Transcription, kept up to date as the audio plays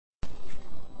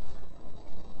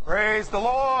Praise the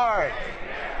Lord.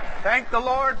 Thank the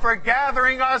Lord for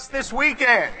gathering us this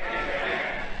weekend.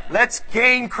 Let's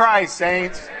gain Christ,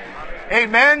 saints.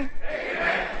 Amen?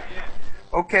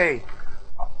 Okay,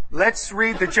 let's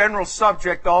read the general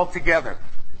subject all together.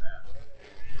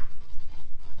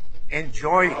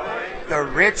 Enjoy the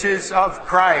riches of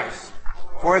Christ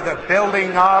for the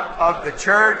building up of the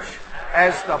church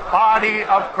as the body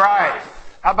of Christ.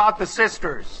 How about the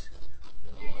sisters?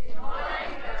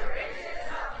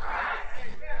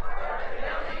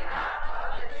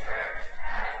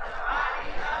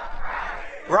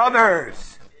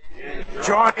 Brothers,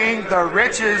 joining the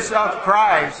riches of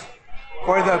Christ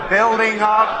for the building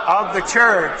up of the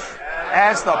church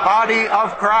as the body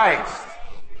of Christ.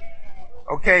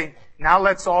 Okay, now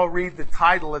let's all read the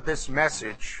title of this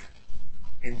message.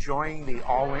 Enjoying the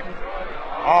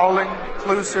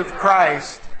all-inclusive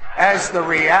Christ as the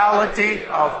reality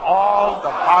of all the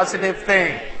positive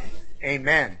things.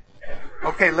 Amen.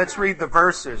 Okay, let's read the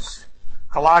verses.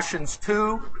 Colossians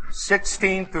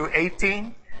 2:16 through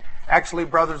 18. Actually,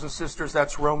 brothers and sisters,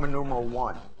 that's Roman numeral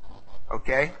 1.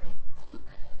 Okay?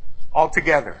 All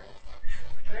together.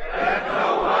 Let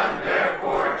no one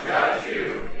therefore judge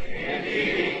you in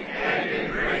eating and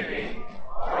in drinking,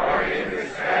 or in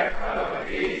respect of a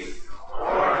feast,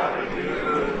 or of a new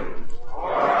moon,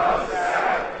 or of the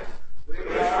Sabbath, which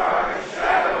are a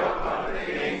shadow of the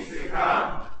things to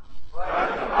come,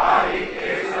 but the body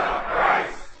is of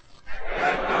Christ.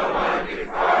 Let no one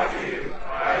defraud you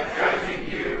by judging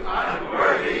you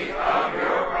unworthy of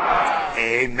your prize.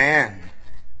 Amen.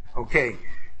 Okay,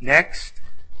 next,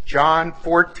 John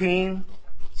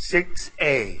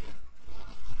 14:6a.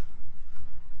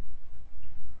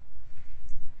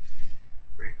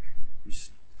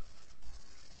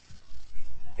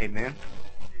 Amen.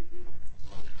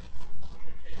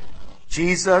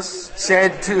 Jesus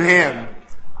said to him,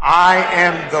 I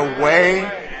am the way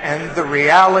and the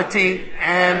reality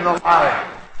and the life.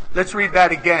 Let's read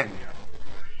that again.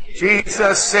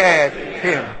 Jesus said to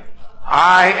him,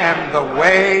 I am the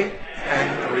way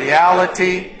and the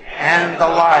reality and the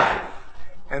life.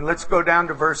 And let's go down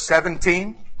to verse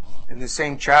 17 in the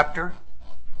same chapter.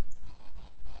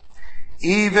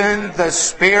 Even the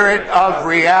Spirit of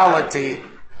reality,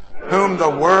 whom the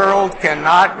world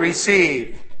cannot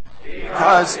receive,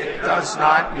 because it does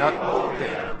not know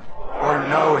him or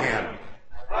know him.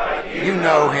 You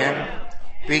know him,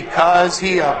 because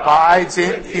he abides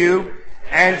in you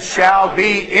and shall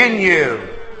be in you.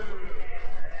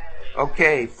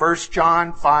 Okay, 1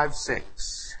 John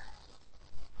 5:6.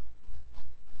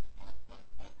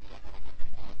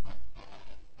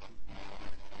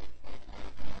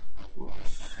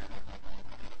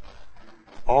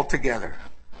 All together.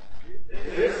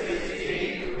 This is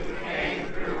he who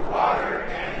came through water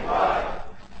and blood,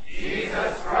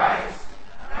 Jesus Christ,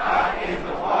 not in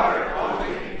the water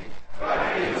only, but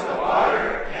in the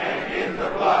water and in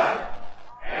the blood.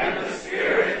 And the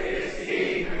Spirit is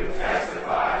he who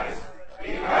testifies,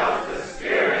 because the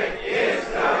Spirit is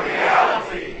the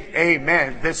reality.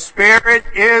 Amen. The Spirit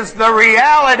is the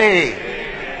reality.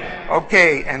 Amen.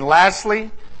 Okay, and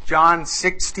lastly, John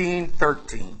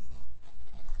 16:13.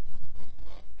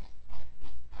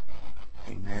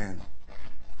 Amen.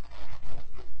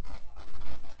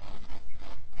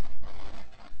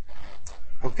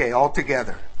 Okay, all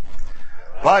together.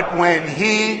 But when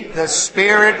he, the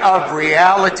Spirit of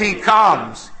reality,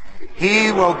 comes,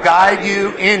 he will guide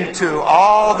you into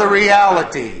all the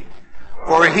reality.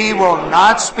 For he will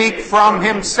not speak from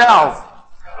himself,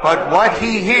 but what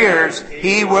he hears,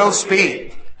 he will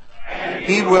speak.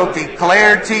 He will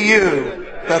declare to you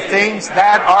the things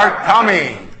that are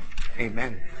coming.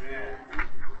 Amen.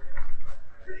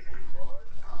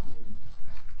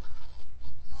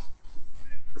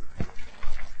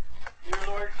 Dear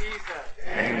Lord Jesus,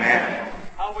 Amen.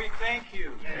 how we thank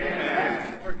you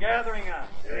for gathering us.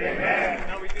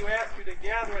 Now we do ask you to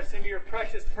gather us into your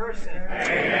precious person.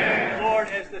 Lord,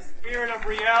 as the Spirit of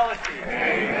reality,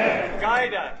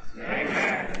 guide us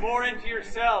more into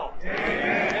yourself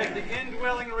as the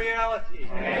indwelling reality,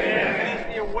 as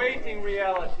the awaiting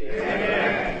reality,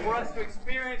 for us to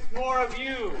experience more of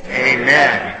you.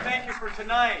 Amen. We thank you for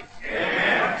tonight,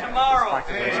 for tomorrow.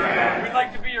 We'd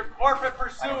like to be your corporate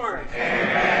pursuers,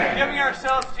 giving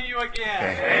ourselves to you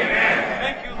again.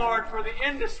 Thank you, Lord, for the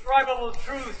indescribable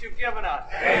truths you've given us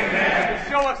to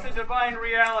show us the divine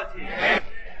reality.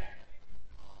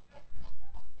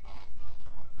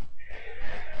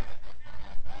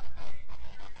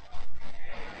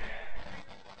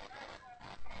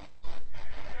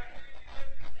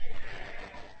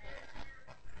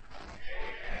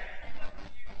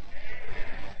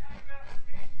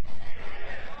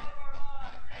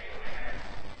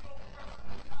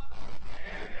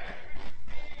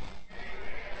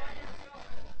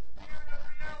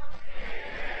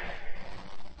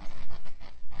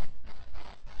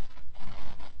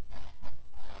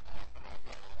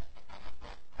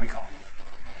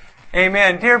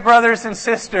 Amen. Dear brothers and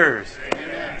sisters,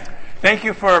 amen. Thank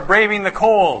you for braving the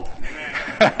cold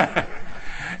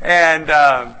and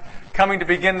coming to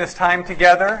begin this time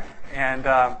together. And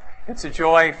it's a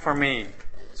joy for me.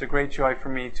 It's a great joy for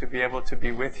me to be able to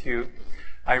be with you.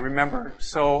 I remember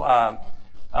so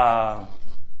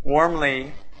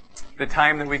warmly the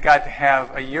time that we got to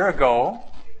have a year ago.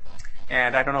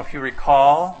 And I don't know if you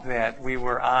recall that we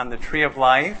were on the Tree of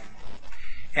Life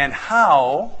and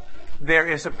how there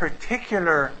is a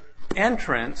particular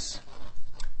entrance,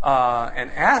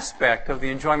 an aspect of the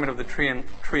enjoyment of the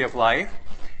tree of life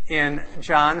in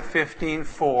John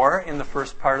 15:4 in the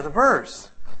first part of the verse.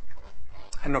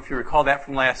 I don't know if you recall that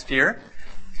from last year,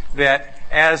 that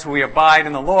as we abide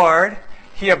in the Lord,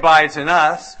 He abides in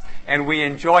us, and we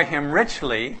enjoy Him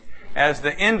richly as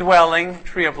the indwelling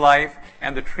tree of life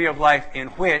and the tree of life in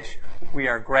which we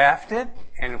are grafted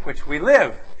and in which we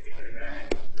live.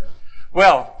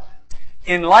 Well,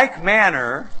 in like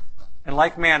manner,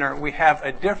 we have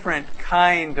a different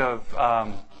kind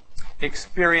of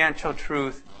experiential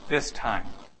truth this time.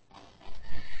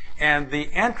 And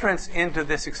the entrance into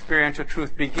this experiential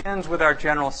truth begins with our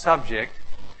general subject,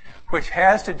 which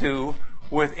has to do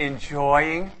with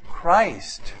enjoying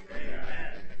Christ.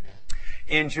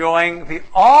 Enjoying the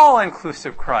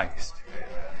all-inclusive Christ.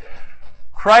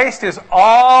 Christ is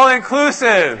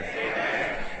all-inclusive.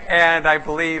 And I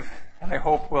believe, and I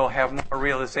hope we'll have more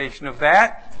realization of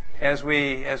that as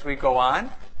we go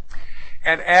on.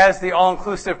 And as the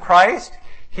all-inclusive Christ,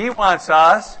 He wants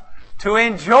us to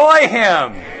enjoy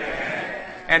Him.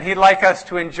 And He'd like us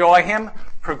to enjoy Him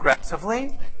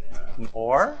progressively,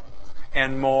 more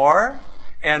and more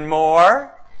and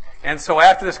more. And so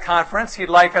after this conference, He'd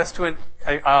like us to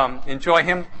enjoy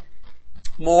Him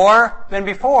more than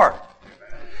before.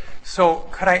 So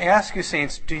could I ask you,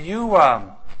 saints, do you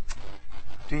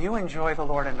enjoy the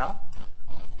Lord enough?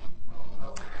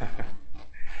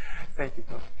 Thank you.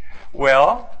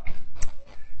 Well,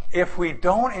 if we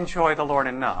don't enjoy the Lord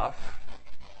enough,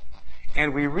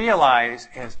 and we realize,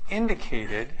 as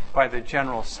indicated by the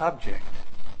general subject,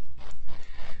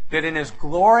 that in His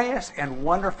glorious and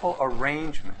wonderful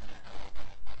arrangement,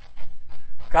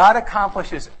 God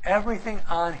accomplishes everything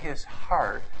on His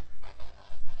heart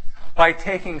by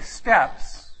taking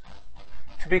steps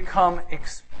to become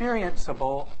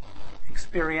experiential,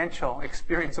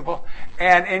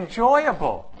 and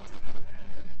enjoyable.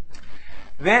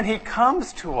 Then He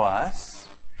comes to us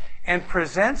and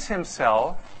presents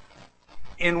Himself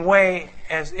in way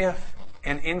as if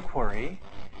an inquiry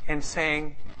and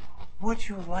saying, would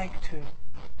you like to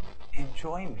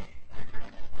enjoy me?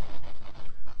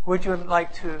 Would you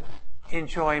like to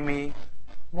enjoy me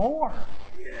more?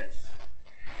 Yes.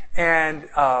 And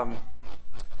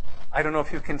I don't know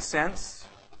if you can sense,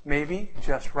 maybe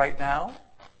just right now,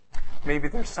 maybe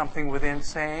there's something within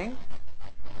saying,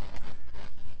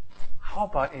 how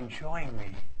about enjoying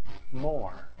me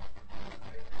more?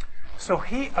 So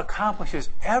He accomplishes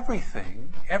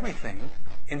everything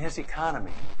in His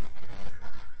economy.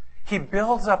 He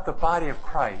builds up the body of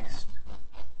Christ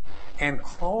and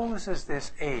closes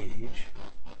this age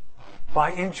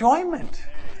by enjoyment.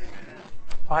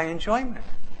 By enjoyment.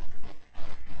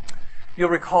 You'll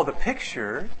recall the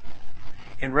picture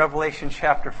in Revelation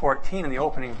chapter 14 in the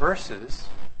opening verses,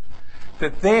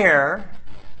 that there,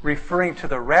 referring to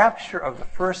the rapture of the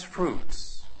first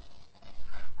fruits,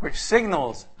 which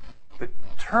signals the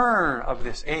turn of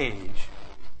this age,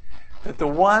 that the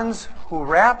ones who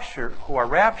are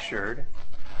raptured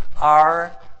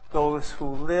are those who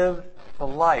live the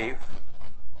life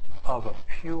of a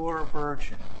pure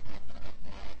virgin.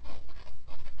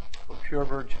 A pure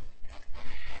virgin.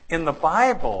 In the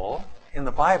Bible,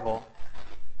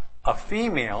 a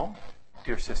female,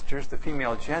 dear sisters, the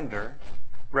female gender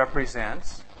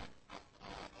represents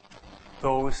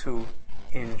those who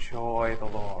enjoy the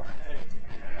Lord.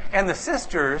 And the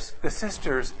sisters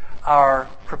are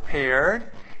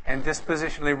prepared and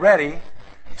dispositionally ready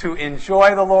to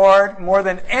enjoy the Lord more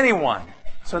than anyone.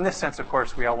 So in this sense, of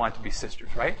course, we all want to be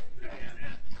sisters, right?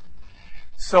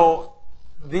 So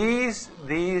these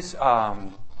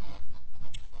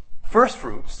first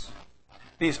fruits,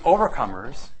 these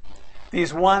overcomers,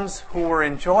 these ones who were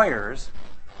enjoyers,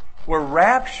 were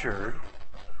raptured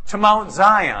to Mount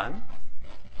Zion,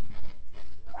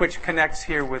 which connects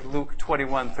here with Luke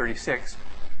 21:36,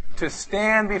 to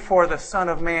stand before the Son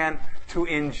of Man, to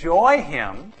enjoy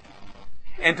Him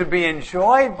and to be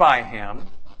enjoyed by Him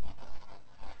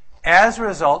as a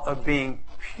result of being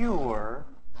pure,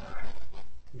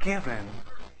 given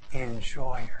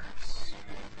enjoyers.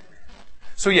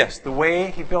 So yes, the way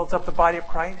He builds up the body of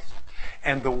Christ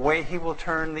and the way He will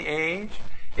turn the age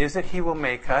is that He will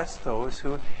make us those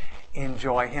who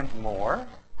enjoy Him more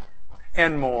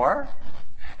and more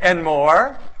and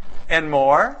more and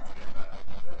more.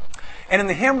 And in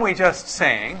the hymn we just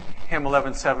sang, hymn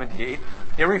 1178,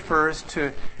 it refers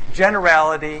to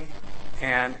generality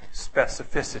and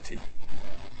specificity.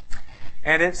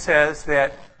 And it says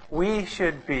that we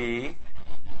should be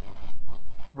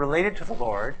related to the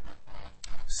Lord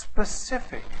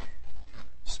specific,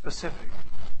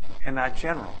 and not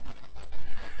general.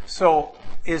 So,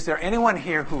 is there anyone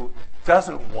here who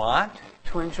doesn't want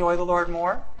to enjoy the Lord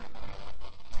more?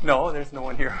 No, there's no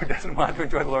one here who doesn't want to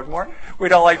enjoy the Lord more.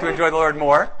 We'd all like to enjoy the Lord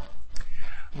more.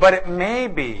 But it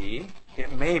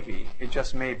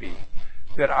just may be,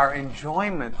 that our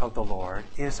enjoyment of the Lord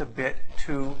is a bit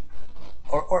too,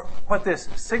 or what this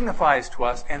signifies to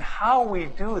us and how we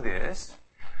do this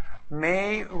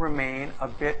may remain a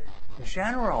bit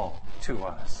general to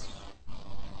us.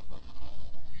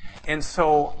 And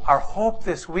so our hope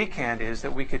this weekend is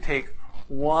that we could take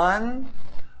one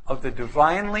of the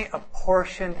divinely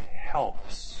apportioned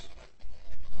helps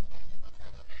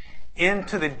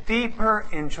into the deeper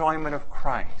enjoyment of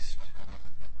Christ.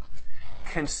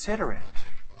 Consider it,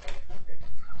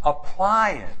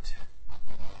 apply it,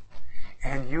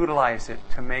 and utilize it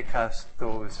to make us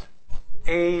those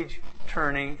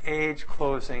age-turning,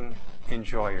 age-closing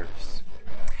enjoyers.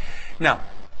 Now,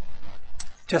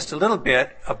 just a little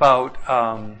bit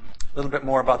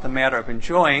more about the matter of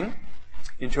enjoying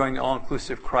the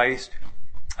all-inclusive Christ.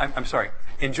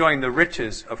 Enjoying the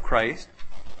riches of Christ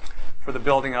for the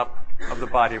building up of the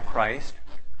body of Christ.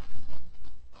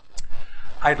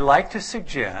 I'd like to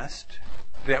suggest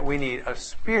that we need a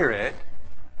spirit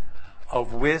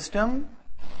of wisdom,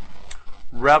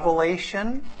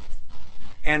 revelation,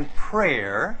 and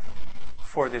prayer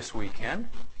for this weekend.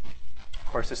 Of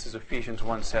course, this is Ephesians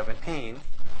 1:17.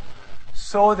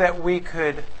 So that we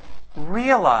could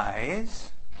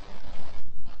realize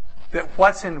that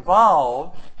what's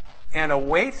involved and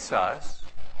awaits us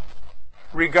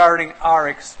regarding our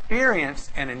experience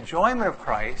and enjoyment of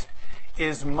Christ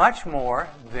is much more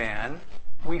than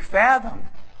we fathom.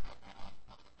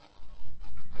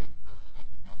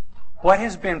 What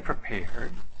has been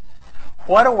prepared,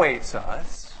 what awaits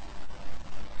us,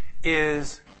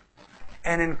 is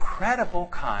an incredible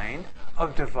kind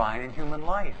of divine and human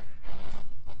life,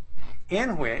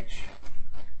 in which,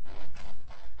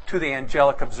 to the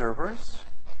angelic observers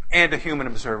and to human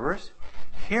observers,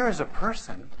 here is a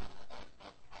person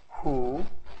who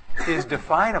is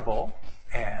definable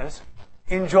as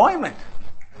enjoyment.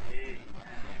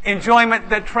 Enjoyment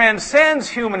that transcends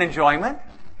human enjoyment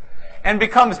and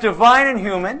becomes divine and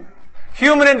human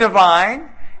and divine,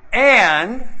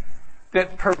 and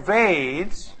that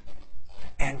pervades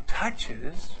and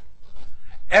touches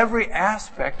every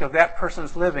aspect of that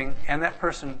person's living and that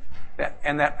person's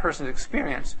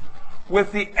experience,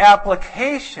 with the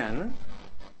application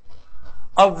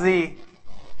of the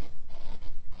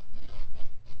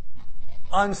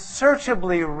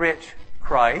unsearchably rich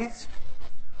Christ,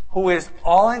 who is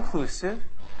all-inclusive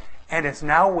and is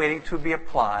now waiting to be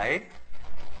applied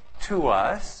to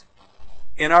us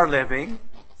in our living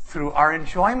through our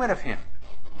enjoyment of Him.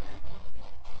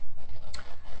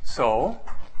 So,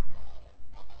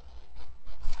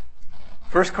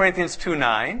 1 Corinthians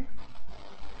 2:9,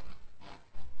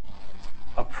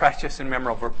 a precious and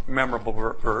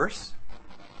memorable verse,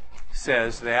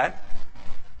 says that,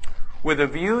 with a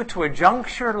view to a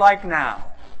juncture like now,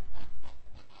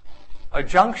 a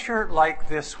juncture like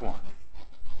this one,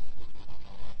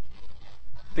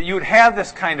 that you would have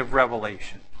this kind of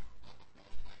revelation,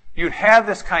 you'd have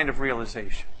this kind of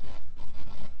realization,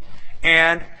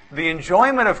 and the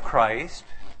enjoyment of Christ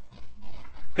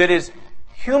that is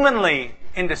humanly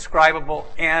indescribable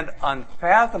and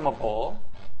unfathomable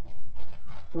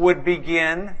would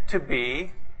begin to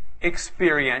be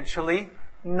experientially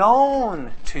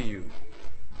known to you.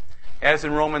 As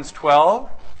in Romans 12,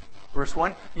 verse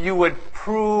 1, you would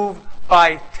prove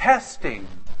by testing,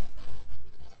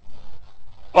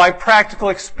 by practical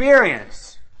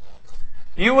experience.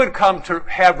 You would come to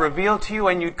have revealed to you,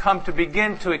 and you'd come to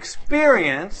begin to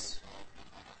experience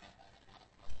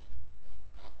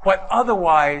what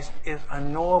otherwise is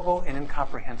unknowable and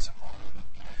incomprehensible.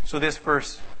 So this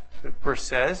verse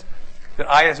says that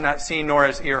eye has not seen, nor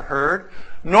has ear heard,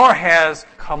 nor has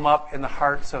come up in the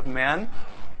hearts of men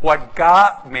what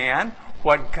God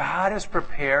has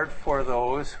prepared for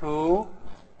those who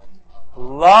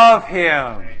love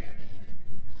Him.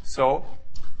 So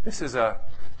this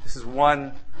is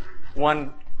one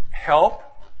help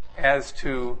as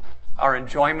to our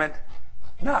enjoyment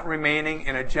not remaining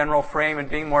in a general frame and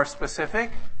being more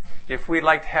specific. if we'd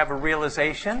like to have a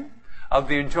realization of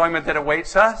the enjoyment that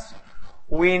awaits us,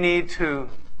 we need to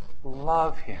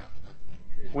love Him.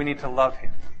 We need to love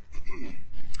Him.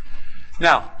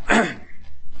 Now,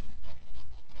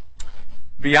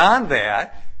 beyond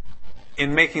that,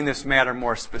 in making this matter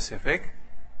more specific,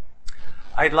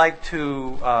 I'd like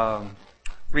to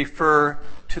refer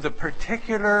to the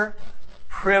particular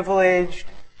privileged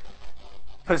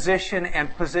position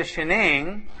and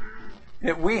positioning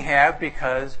that we have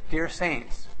because, dear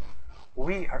saints,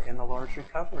 we are in the Lord's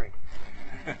recovery.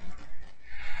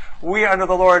 We are under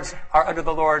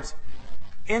the Lord's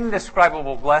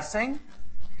indescribable blessing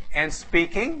and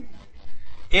speaking,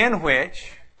 in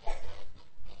which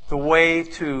the way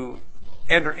to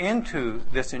enter into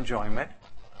this enjoyment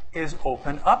is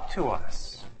open up to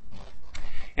us.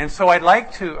 And so I'd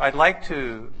like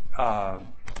to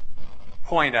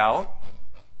point out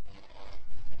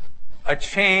a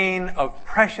chain of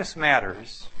precious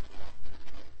matters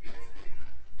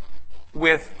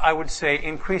with, I would say,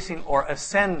 increasing or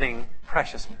ascending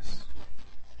preciousness.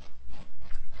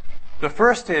 The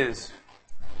first is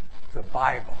the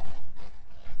Bible.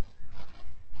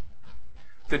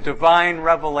 The divine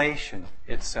revelation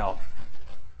itself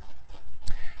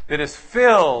that is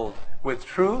filled with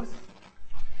truth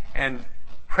and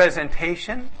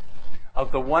presentation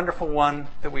of the wonderful one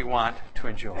that we want to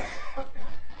enjoy.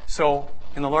 So,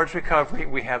 in the Lord's recovery,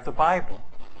 we have the Bible.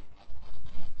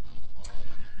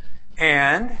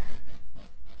 And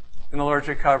in the Lord's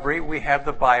recovery, we have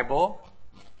the Bible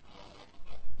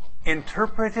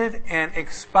interpreted and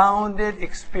expounded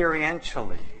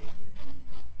experientially.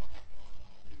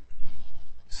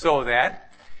 So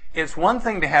that it's one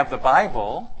thing to have the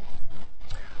Bible,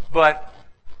 but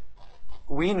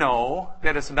we know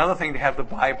that it's another thing to have the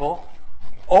Bible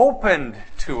opened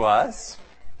to us.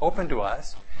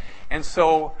 And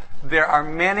so there are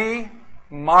many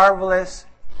marvelous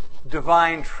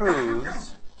divine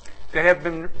truths that have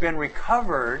been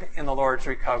recovered in the Lord's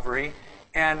recovery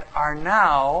and are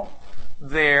now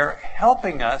there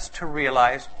helping us to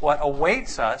realize what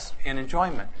awaits us in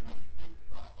enjoyment.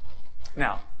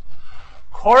 Now,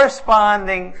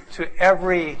 corresponding to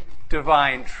every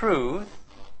divine truth,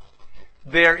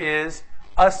 there is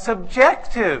a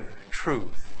subjective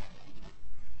truth.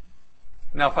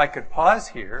 Now, if I could pause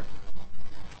here,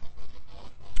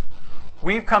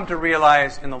 we've come to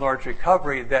realize in the Lord's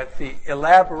recovery that the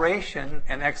elaboration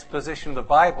and exposition of the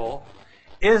Bible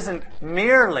isn't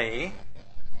merely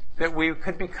that we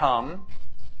could become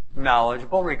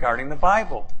knowledgeable regarding the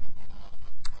Bible.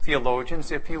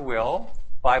 Theologians, if you will,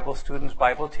 Bible students,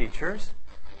 Bible teachers.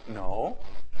 No.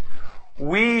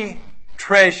 We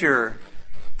treasure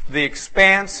the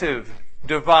expansive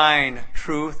divine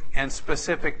truth and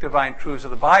specific divine truths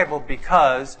of the Bible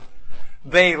because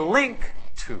they link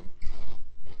to,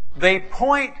 they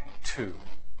point to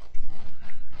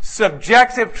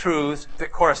subjective truths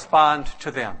that correspond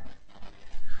to them.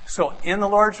 So in the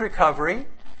Lord's recovery,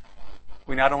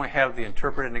 we not only have the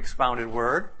interpreted and expounded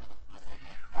Word,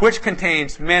 which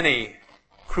contains many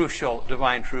crucial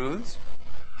divine truths,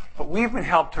 but we've been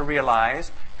helped to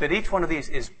realize that each one of these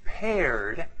is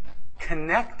paired,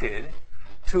 connected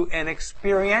to an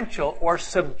experiential or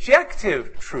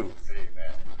subjective truth.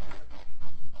 Amen.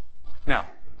 Now,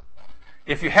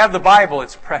 if you have the Bible,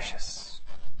 it's precious.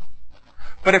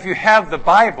 But if you have the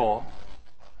Bible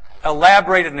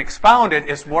elaborated and expounded,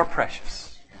 it's more precious.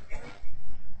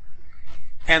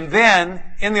 And then,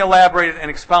 in the elaborated and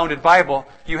expounded Bible,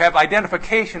 you have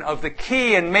identification of the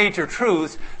key and major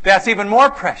truths. That's even more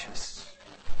precious.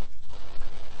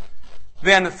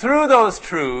 Then, through those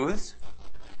truths,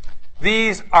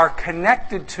 these are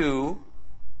connected to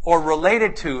or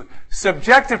related to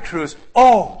subjective truths.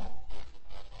 Oh,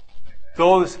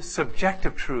 those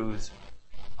subjective truths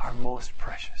are most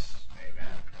precious.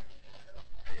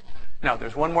 Now,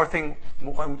 there's one more thing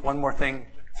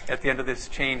at the end of this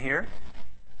chain here.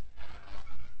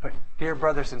 But, dear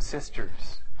brothers and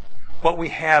sisters, what we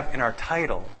have in our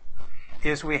title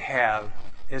is we have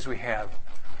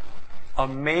a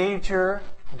major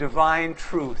divine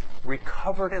truth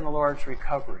recovered in the Lord's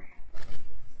recovery,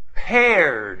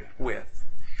 paired with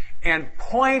and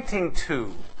pointing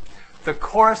to the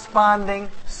corresponding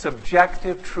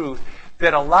subjective truth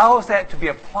that allows that to be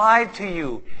applied to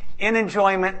you in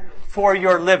enjoyment for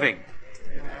your living.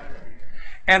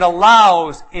 And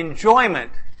allows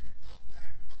enjoyment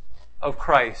of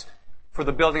Christ for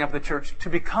the building of the church to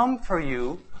become for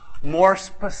you more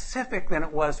specific than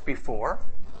it was before,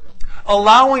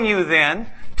 allowing you then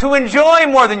to enjoy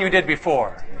more than you did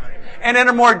before and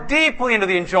enter more deeply into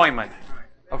the enjoyment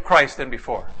of Christ than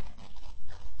before.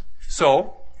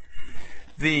 So,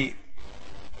 the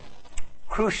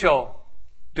crucial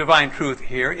divine truth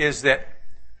here is that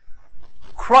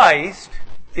Christ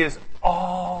is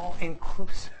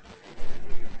all-inclusive.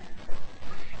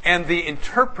 And the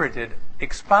interpreted,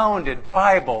 expounded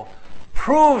Bible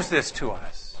proves this to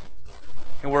us.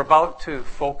 And we're about to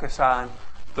focus on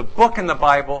the book in the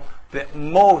Bible that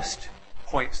most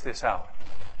points this out.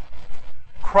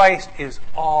 Christ is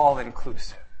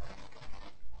all-inclusive.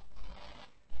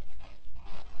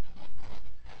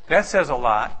 That says a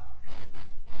lot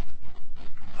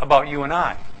about you and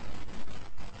I.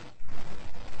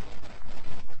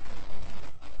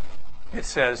 It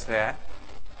says that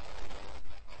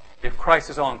if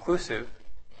Christ is all-inclusive,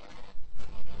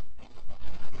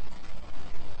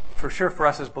 for sure for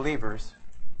us as believers,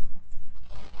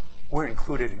 we're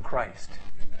included in Christ.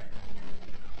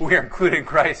 We are included in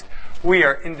Christ. We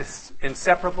are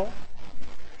inseparable.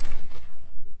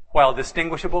 While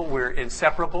distinguishable, we're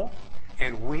inseparable.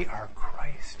 And we are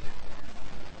Christ,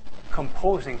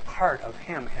 composing part of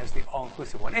Him as the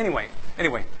all-inclusive one. Anyway,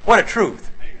 what a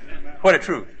truth. What a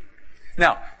truth.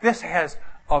 Now, this has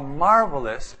a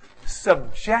marvelous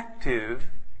subjective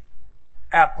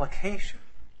application.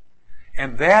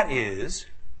 And that is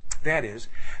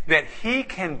that He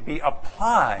can be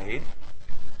applied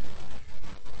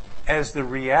as the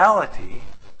reality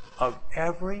of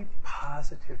every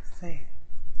positive thing.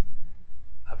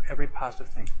 Of every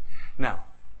positive thing. Now,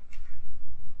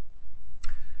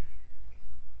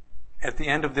 at the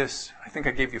end of this, I think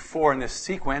I gave you 4 in this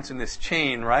sequence, in this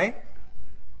chain, right?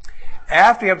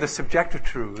 After you have the subjective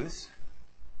truths,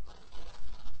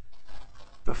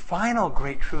 the final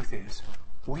great truth is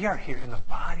we are here in the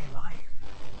body life,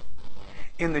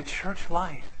 in the church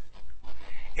life,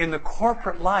 in the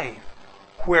corporate life,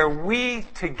 where we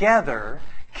together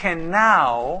can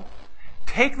now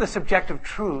take the subjective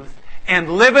truth and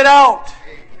live it out.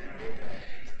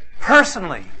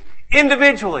 Personally,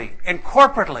 individually, and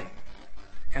corporately.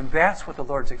 And that's what the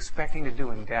Lord's expecting to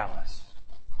do in Dallas,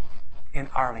 in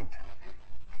Arlington,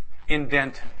 in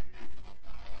Denton,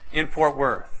 in Fort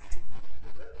Worth,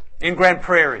 in Grand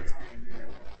Prairie,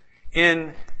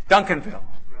 in Duncanville,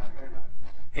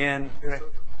 in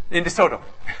DeSoto.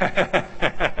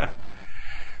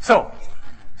 So,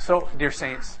 dear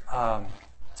saints,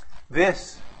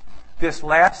 this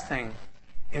last thing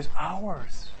is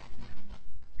ours.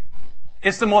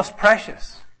 It's the most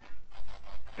precious.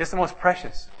 It's the most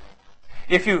precious.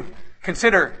 If you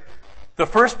consider the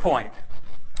first point,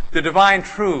 the divine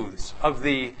truths of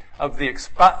the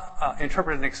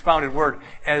interpreted and expounded word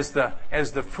as the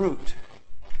fruit,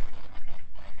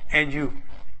 and you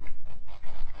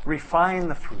refine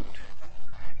the fruit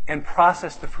and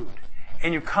process the fruit,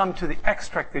 and you come to the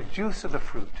extract, the juice of the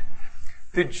fruit,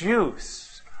 the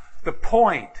juice, the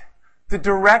point, the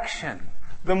direction,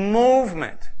 the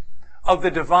movement of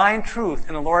the divine truth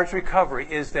in the Lord's recovery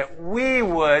is that we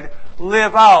would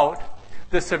live out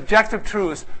the subjective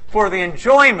truths for the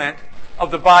enjoyment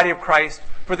of the body of Christ,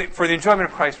 for the enjoyment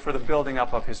of Christ, for the building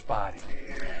up of His body.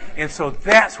 And so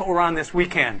that's what we're on this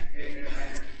weekend.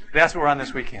 That's what we're on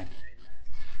this weekend.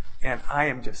 And I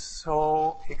am just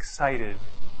so excited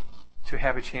to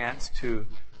have a chance to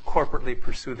corporately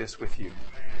pursue this with you.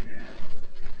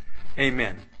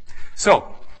 Amen.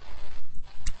 So,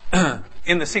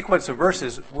 in the sequence of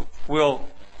verses, we'll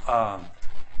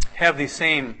have these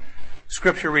same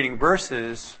scripture reading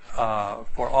verses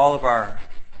for all of our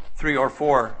 3 or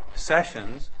 4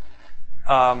 sessions.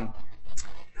 And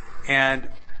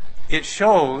it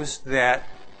shows that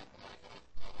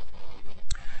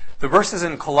the verses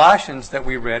in Colossians that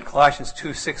we read, Colossians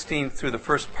 2:16 through the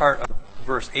first part of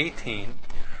verse 18,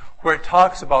 where it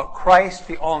talks about Christ,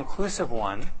 the all-inclusive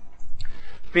one,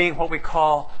 being what we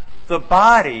call the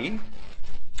body,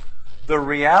 the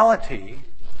reality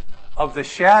of the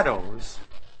shadows,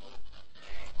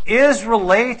 is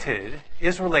related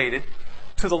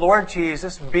to the Lord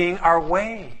Jesus being our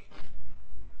way.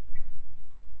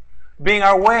 Being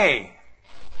our way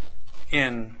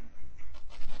in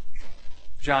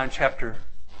John chapter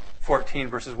 14,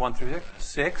 verses 1 through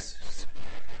 6.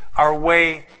 Our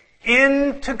way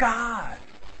into God.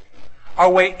 Our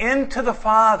way into the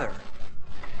Father.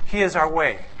 He is our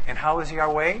way. And how is He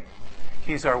our way?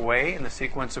 He's our way in the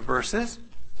sequence of verses.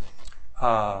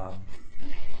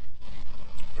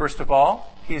 First of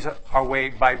all, He's our way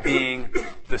by being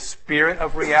the Spirit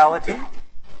of reality.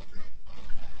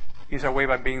 He's our way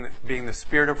by being the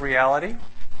Spirit of reality,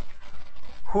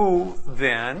 who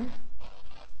then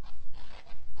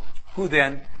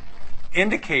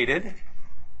indicated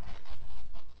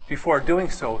before doing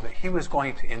so that He was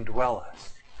going to indwell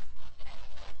us,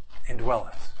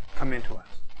 come into us.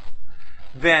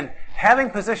 Then, having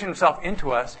positioned Himself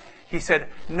into us, He said,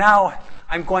 now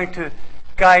I'm going to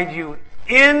guide you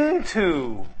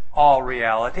into all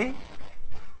reality.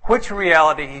 Which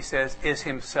reality, he says, is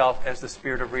himself as the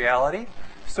Spirit of reality.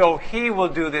 So he will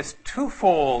do this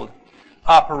twofold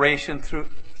operation through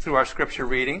our scripture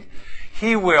reading.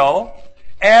 He will,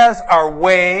 as our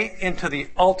way into the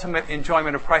ultimate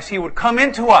enjoyment of Christ, he would come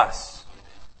into us.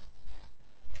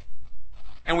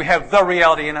 And we have the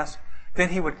reality in us. Then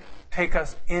he would take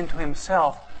us into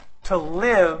himself to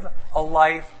live a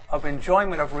life of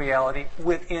enjoyment of reality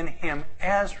within him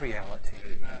as reality.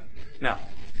 Now,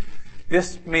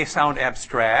 this may sound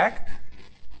abstract,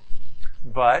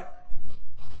 but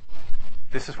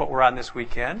this is what we're on this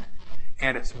weekend,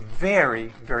 and it's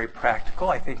very, very practical.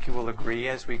 I think you will agree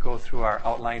as we go through our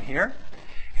outline here.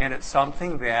 And it's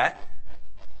something that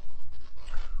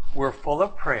we're full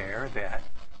of prayer that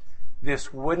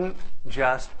this wouldn't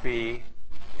just be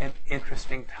an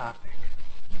interesting topic,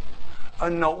 a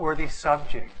noteworthy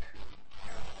subject,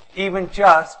 even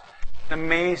just an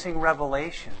amazing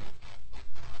revelation.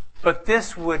 But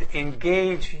this would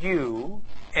engage you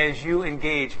as you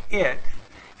engage it,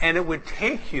 and it would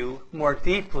take you more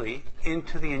deeply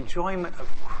into the enjoyment of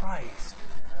Christ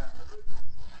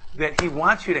that he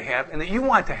wants you to have and that you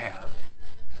want to have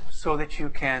so that you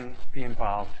can be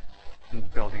involved in the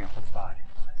building up of the body.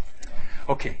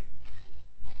 Okay.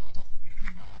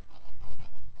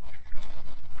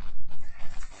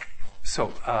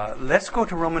 So let's go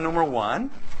to Roman numeral 1.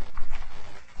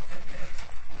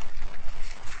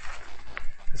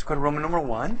 Let's go to Roman numeral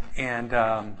 1, and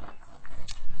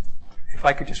if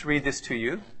I could just read this to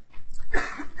you,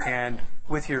 and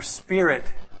with your spirit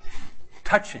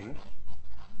touching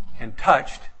and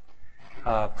touched,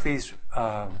 please,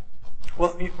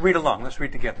 read along. Let's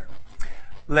read together.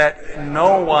 Let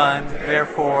no one,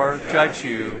 therefore, judge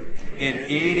you in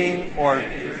eating or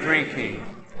drinking,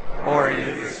 or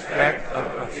in respect of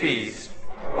a feast,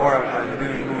 or of a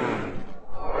new moon,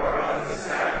 or of the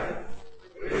Sabbath,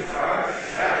 which are a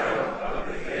shadow of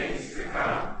the things to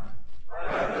come.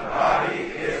 But the body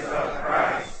is of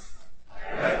Christ.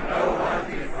 Let no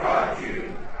one defraud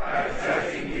you by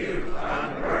judging you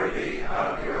unworthy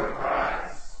of your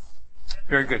prize.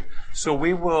 Very good. So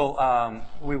we will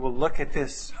look at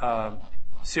this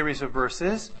series of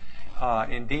verses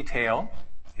in detail.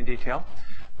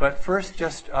 But first,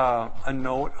 just a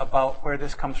note about where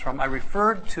this comes from. I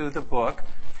referred to the book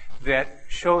that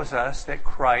shows us that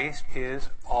Christ is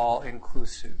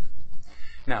all-inclusive.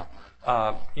 Now,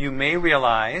 you may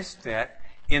realize that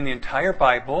in the entire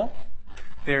Bible,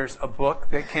 there's a book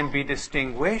that can be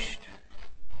distinguished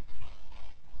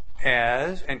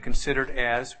as and considered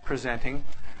as presenting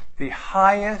the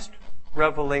highest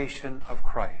revelation of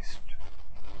Christ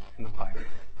in the Bible.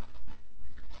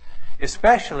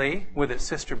 Especially with its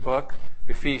sister book,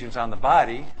 Ephesians on the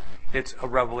Body, it's a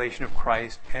revelation of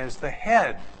Christ as the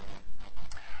head.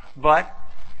 But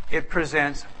it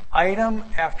presents item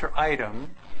after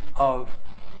item of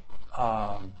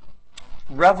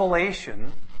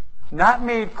revelation not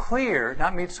made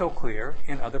so clear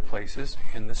in other places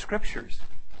in the Scriptures.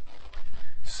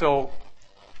 So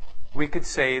we could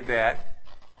say that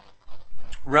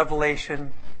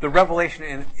the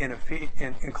revelation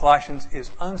in Colossians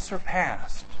is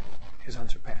unsurpassed.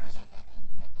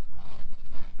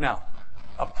 Now,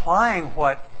 applying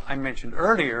what I mentioned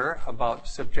earlier about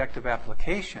subjective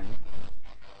application,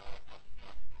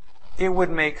 it would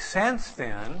make sense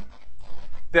then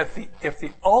that if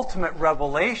the ultimate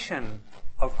revelation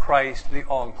of Christ, the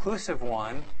all-inclusive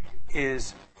one,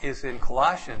 is in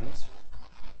Colossians,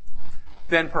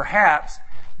 then perhaps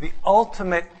the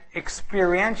ultimate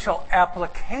experiential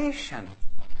application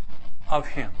of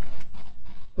him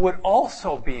would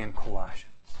also be in Colossians.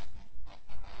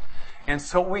 And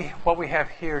so what we have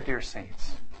here, dear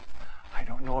saints, I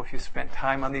don't know if you spent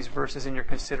time on these verses in your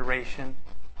consideration.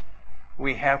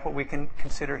 We have what we can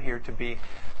consider here to be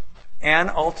an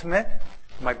ultimate,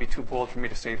 it might be too bold for me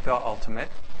to say the ultimate,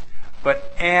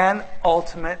 but an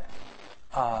ultimate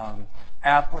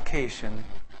application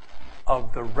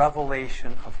of the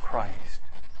revelation of Christ.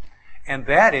 And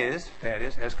that is,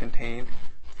 as contained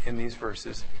in these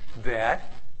verses,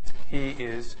 that he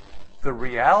is the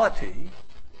reality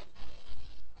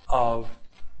of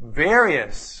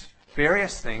various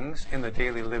things in the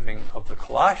daily living of the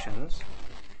Colossians,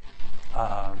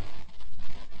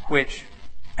 which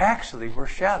actually were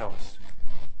shadows.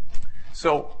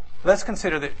 So let's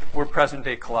consider that we're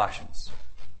present-day Colossians.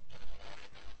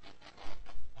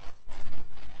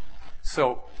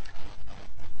 So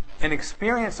an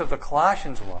experience of the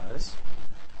Colossians was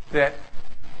that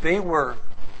they were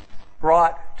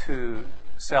brought to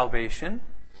salvation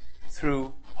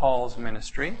through Paul's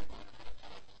ministry,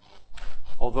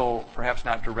 although perhaps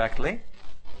not directly.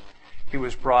 They were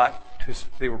brought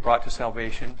to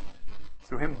salvation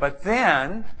through him. But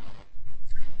then,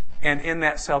 and in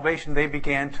that salvation, they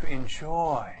began to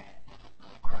enjoy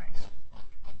Christ.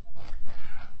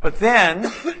 But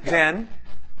then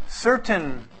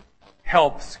certain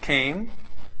helps came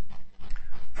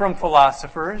from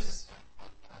philosophers,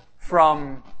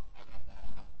 from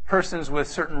persons with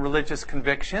certain religious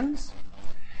convictions,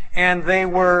 and they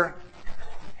were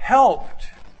helped,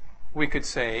 we could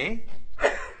say,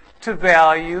 to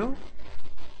value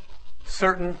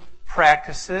certain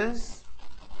practices,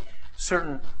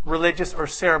 certain religious or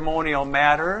ceremonial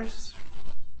matters,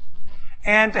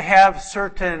 and to have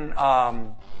certain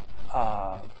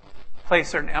place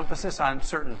certain emphasis on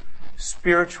certain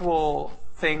spiritual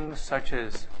things, such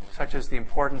as the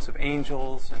importance of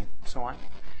angels and so on.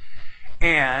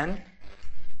 And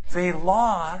they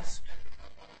lost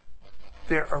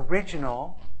their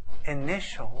original,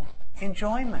 initial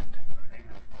enjoyment.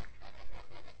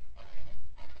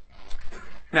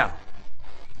 Now,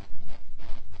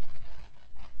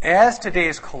 as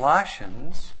today's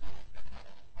Colossians,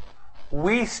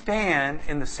 we stand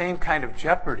in the same kind of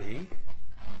jeopardy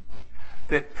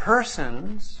that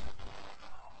persons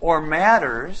or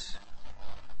matters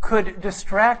could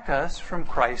distract us from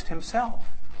Christ himself.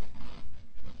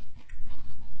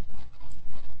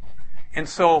 And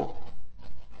so,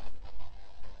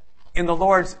 in the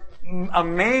Lord's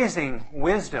amazing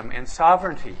wisdom and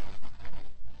sovereignty,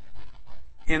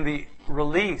 in the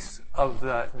release of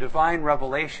the divine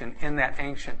revelation in that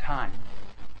ancient time,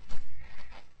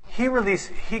 He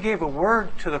gave a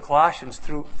word to the Colossians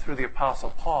through the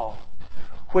Apostle Paul,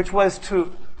 which was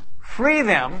to free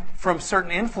them from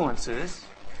certain influences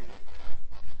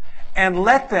and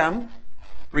let them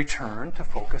return to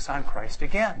focus on Christ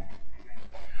again.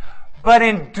 But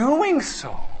in doing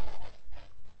so,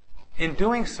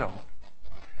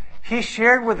 he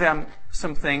shared with them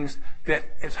some things that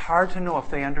it's hard to know if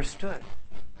they understood.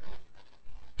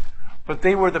 But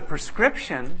they were the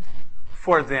prescription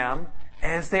for them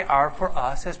as they are for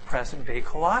us as present-day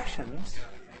Colossians.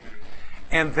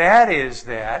 And that is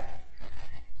that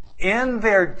in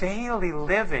their daily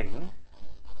living,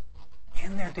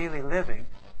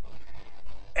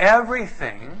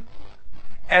 everything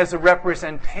as a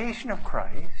representation of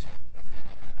Christ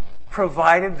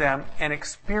provided them an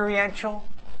experiential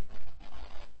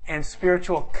and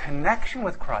spiritual connection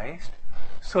with Christ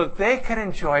so that they could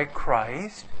enjoy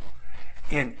Christ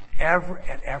at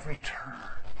every turn,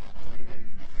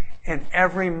 in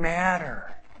every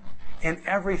matter, in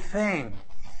everything.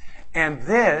 And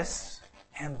this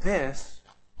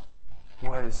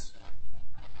was,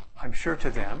 I'm sure to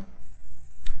them,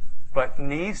 but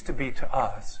needs to be to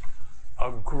us,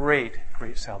 a great,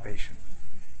 great salvation.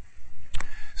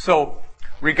 So,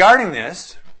 regarding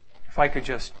this, if I could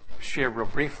just share real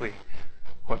briefly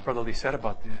what Brother Lee said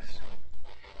about this.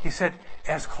 He said,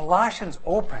 as Colossians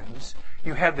opens,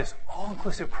 you have this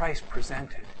all-inclusive Christ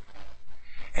presented.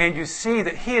 And you see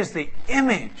that He is the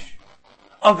image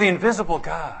of the invisible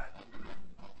God.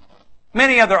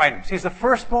 Many other items. He's the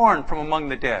firstborn from among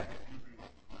the dead.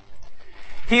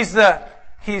 He's the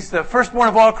firstborn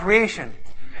of all creation.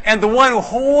 And the one who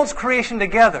holds creation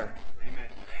together.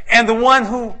 And the one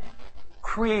who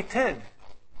created.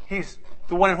 He's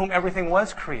the one in whom everything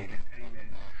was created.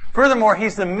 Furthermore,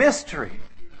 He's the mystery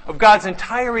of God's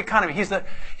entire economy. He's the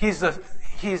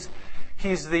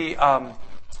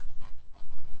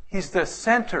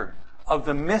center of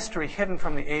the mystery hidden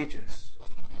from the ages.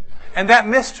 And that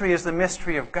mystery is the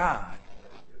mystery of God.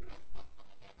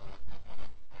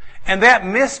 And that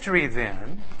mystery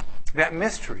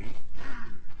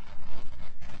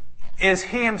is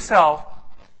He Himself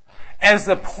as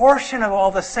the portion of all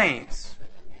the saints,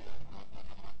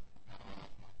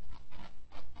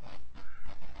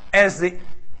 as the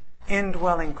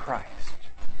indwelling Christ.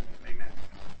 Amen.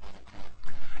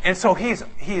 And so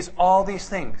He's all these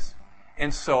things.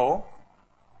 And so,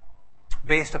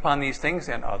 based upon these things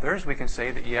and others, we can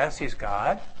say that yes, He's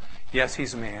God. Yes,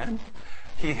 He's man.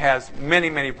 He has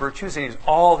many, many virtues, and He's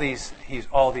all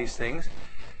these things.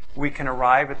 We can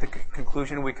arrive at the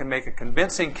conclusion, we can make a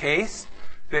convincing case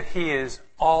that He is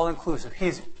all-inclusive.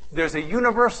 There's a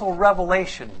universal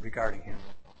revelation regarding Him.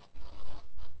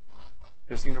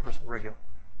 There's universal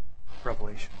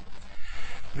revelation.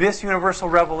 This universal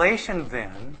revelation,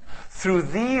 then, through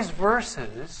these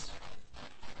verses,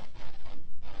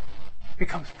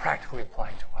 becomes practically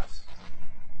applied to us.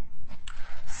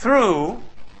 Through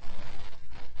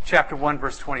chapter 1,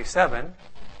 verse 27,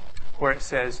 where it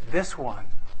says, this one,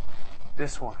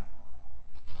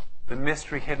 the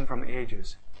mystery hidden from the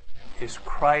ages, is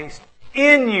Christ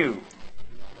in you,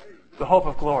 the hope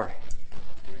of glory.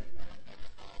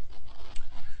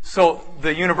 So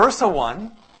the universal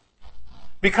one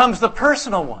becomes the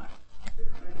personal one.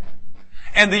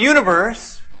 And the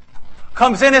universe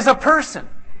comes in as a person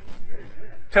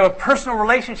to have a personal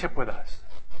relationship with us.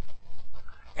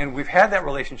 And we've had that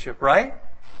relationship, right?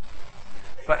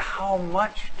 But how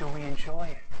much do we enjoy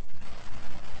it?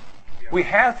 We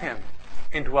have Him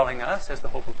indwelling us as the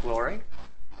hope of glory,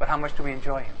 but how much do we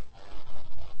enjoy Him?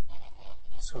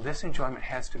 So this enjoyment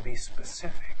has to be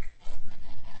specific.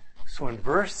 So in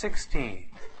verse 16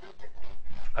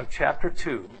 of chapter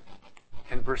 2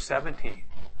 and verse 17,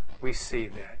 we see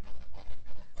that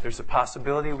there's a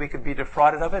possibility we could be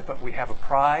defrauded of it, but we have a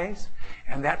prize,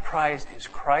 and that prize is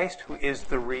Christ, who is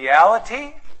the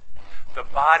reality, the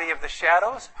body of the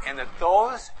shadows, and that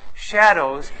those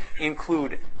shadows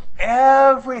include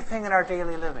everything in our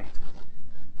daily living.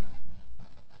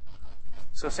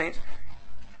 So, saints,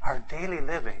 our daily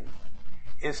living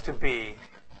is to be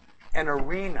an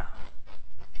arena,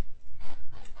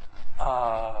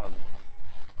 a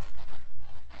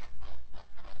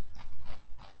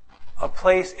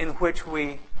place in which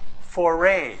we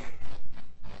foray,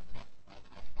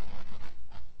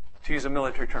 to use a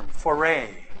military term,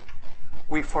 foray.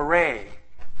 We foray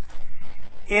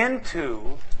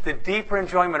into the deeper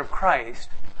enjoyment of Christ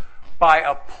by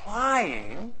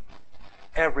applying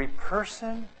every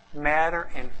person, matter,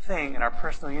 and thing in our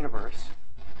personal universe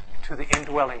to the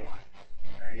indwelling one.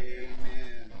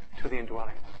 Amen. To the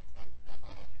indwelling one.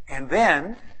 And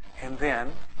then,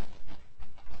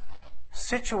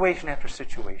 situation after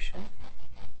situation,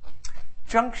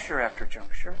 juncture after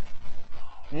juncture,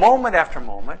 moment after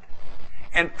moment,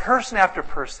 and person after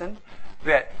person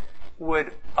that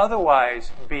would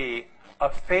otherwise be a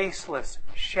faceless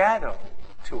shadow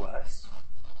to us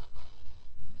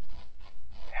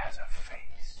has a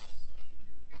face.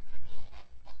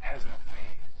 Has a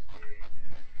face.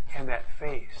 And that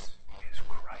face is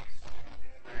Christ.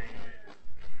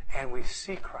 And we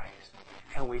see Christ,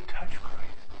 and we touch Christ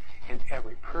in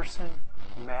every person,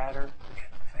 matter, and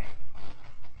thing.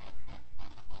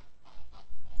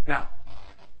 Now,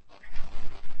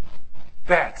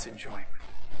 that's enjoyment.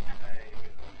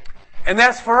 And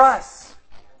that's for us.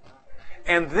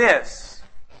 And this,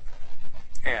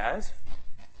 as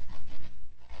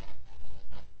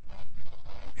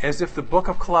if the book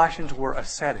of Colossians were a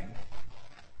setting,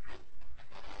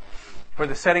 where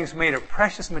the setting's made of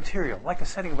precious material, like the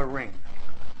setting of a ring,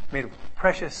 made of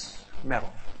precious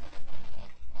metal.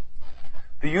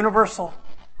 The universal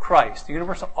Christ, the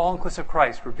universal all-inclusive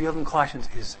Christ revealed in Colossians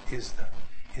is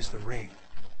the ring.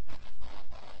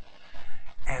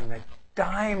 And the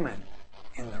diamond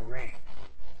in the ring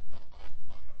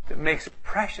that makes it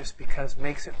precious because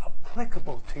makes it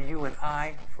applicable to you and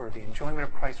I for the enjoyment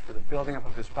of Christ, for the building up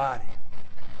of His body,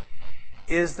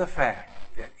 is the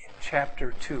fact that in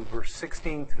chapter 2, verse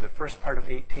 16 through the first part of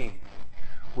 18,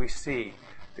 we see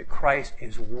that Christ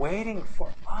is waiting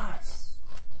for us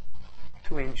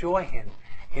to enjoy Him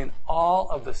in all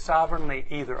of the sovereignly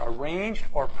either arranged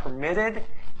or permitted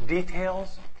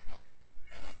details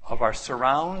of our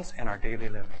surrounds and our daily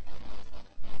living.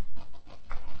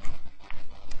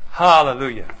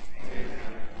 Hallelujah. Amen.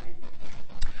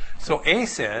 So A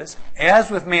says, as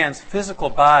with man's physical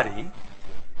body,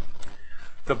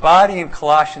 the body in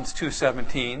Colossians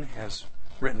 2:17, as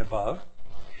written above,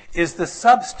 is the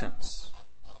substance.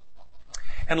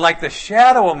 And like the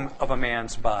shadow of a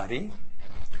man's body,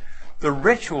 the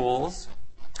rituals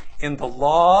in the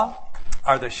law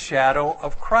are the shadow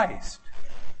of Christ.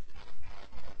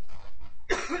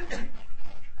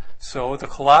 So the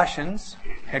Colossians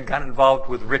had gotten involved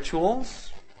with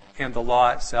rituals and the law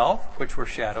itself, which were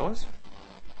shadows.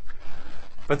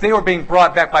 But they were being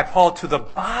brought back by Paul to the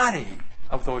body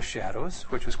of those shadows,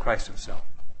 which was Christ Himself.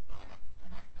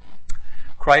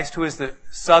 Christ, who is the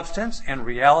substance and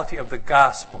reality of the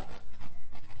gospel.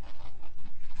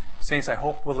 Saints, I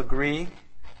hope we'll agree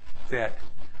that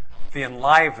the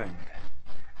enlivened,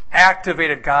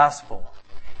 activated gospel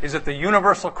is that the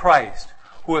universal Christ,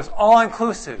 who is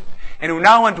all-inclusive and who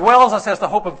now indwells us as the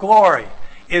hope of glory,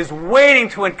 is waiting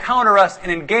to encounter us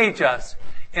and engage us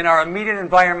in our immediate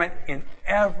environment in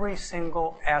every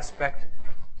single aspect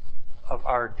of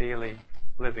our daily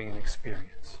living and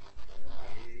experience.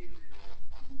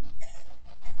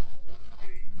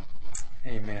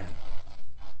 Amen.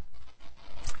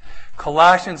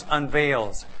 Colossians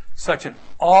unveils such an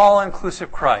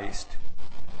all-inclusive Christ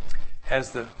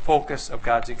as the focus of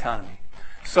God's economy.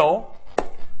 So,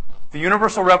 the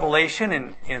universal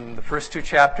revelation in the first two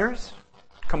chapters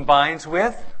combines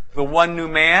with the one new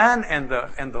man and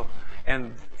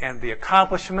the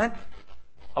accomplishment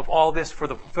of all this for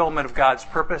the fulfillment of God's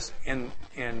purpose in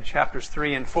chapters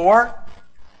 3 and 4,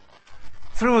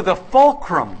 through the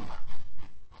fulcrum,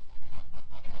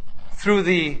 through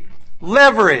the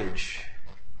leverage,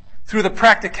 through the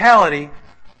practicality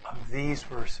of these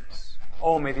verses.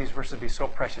 Oh, may these verses be so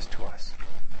precious to us.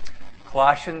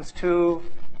 Colossians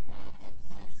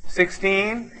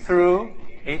 2:16 through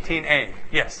 18a.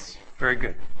 Yes, very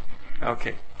good.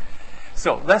 Okay.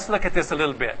 So let's look at this a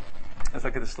little bit.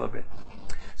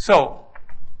 So,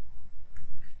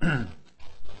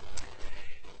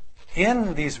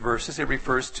 in these verses, it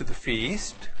refers to the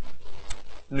feast,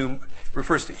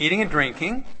 refers to eating and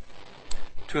drinking,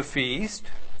 to a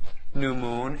feast, new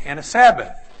moon, and a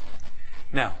Sabbath.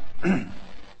 Now,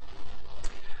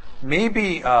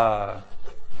 maybe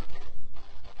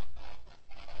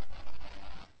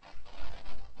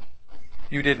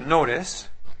you didn't notice,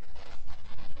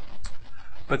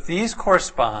 but these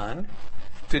correspond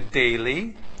to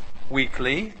daily,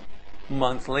 weekly,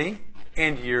 monthly,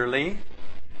 and yearly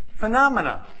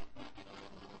phenomena.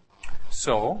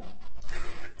 So,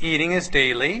 eating is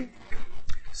daily,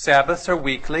 Sabbaths are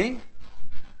weekly,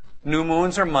 new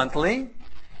moons are monthly,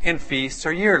 and feasts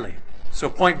are yearly. So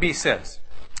point B says,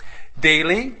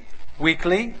 daily,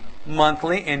 weekly,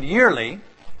 monthly, and yearly,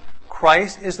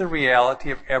 Christ is the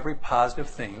reality of every positive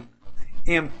thing,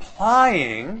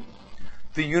 implying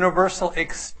the universal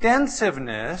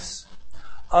extensiveness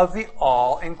of the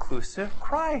all-inclusive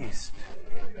Christ.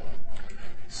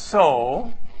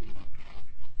 So,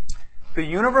 the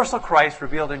universal Christ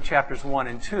revealed in chapters 1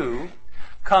 and 2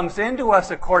 comes into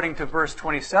us according to verse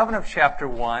 27 of chapter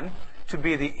 1 to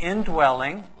be the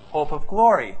indwelling hope of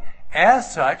glory.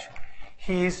 As such,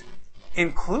 he's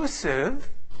inclusive,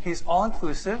 he's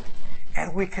all-inclusive,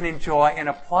 and we can enjoy and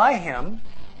apply him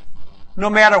no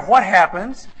matter what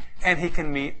happens, and he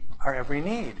can meet our every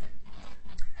need.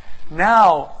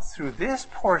 Now, through this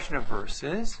portion of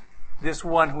verses, this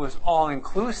one who is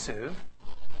all-inclusive,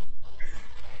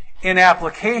 in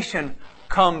application,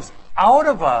 comes out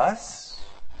of us,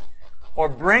 or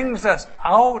brings us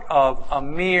out of a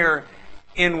mere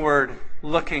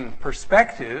inward-looking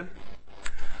perspective,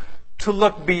 to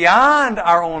look beyond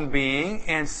our own being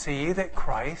and see that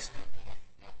Christ,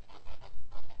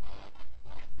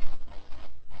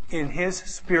 in his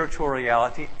spiritual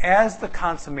reality, as the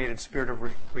consummated spirit of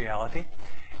reality,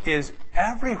 is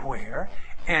everywhere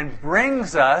and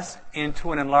brings us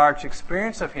into an enlarged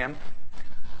experience of him,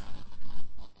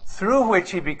 through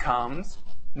which he becomes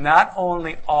not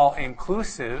only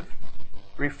all-inclusive,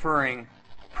 referring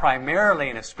primarily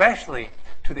and especially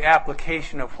to the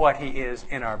application of what he is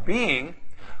in our being,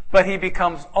 but he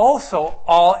becomes also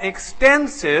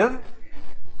all-extensive,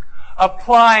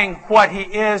 applying what he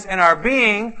is in our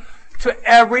being to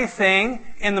everything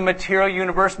in the material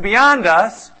universe beyond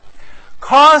us,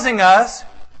 causing us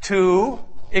to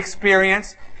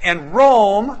experience and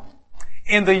roam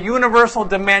in the universal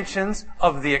dimensions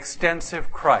of the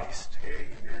extensive Christ.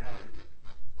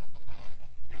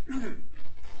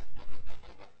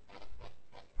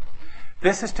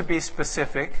 This is to be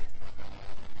specific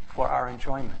for our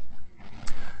enjoyment.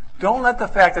 Don't let the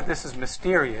fact that this is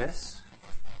mysterious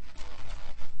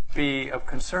be of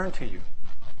concern to you.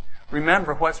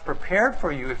 Remember, what's prepared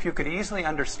for you, if you could easily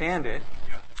understand it,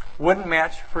 wouldn't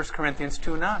match 1 Corinthians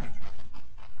 2:9.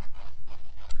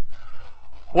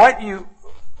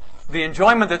 The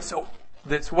enjoyment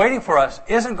that's waiting for us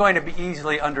isn't going to be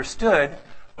easily understood,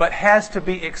 but has to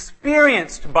be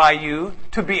experienced by you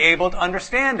to be able to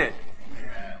understand it.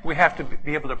 We have to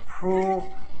be able to prove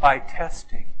by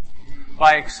testing,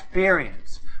 by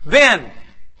experience. Then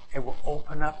it will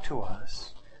open up to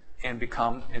us and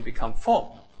become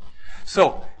full.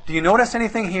 So, do you notice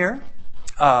anything here?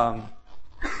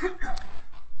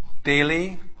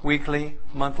 Daily, weekly,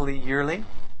 monthly, yearly.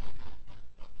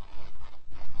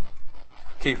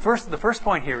 Okay, the first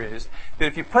point here is that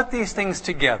if you put these things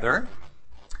together,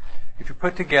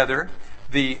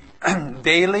 the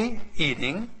daily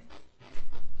eating,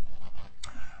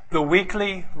 the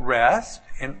weekly rest,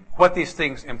 and what these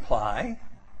things imply,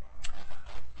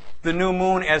 the new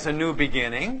moon as a new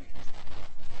beginning,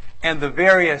 and the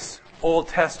various Old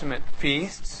Testament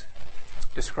feasts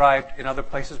described in other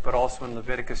places, but also in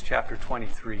Leviticus chapter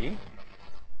 23.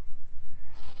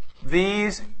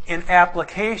 These, in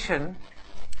application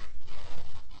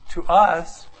to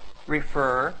us,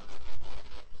 they're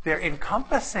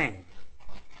encompassing.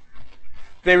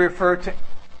 They refer to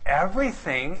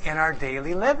everything in our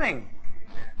daily living.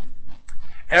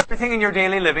 Everything in your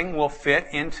daily living will fit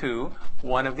into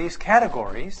one of these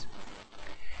categories,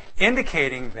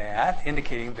 indicating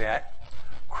that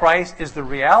Christ is the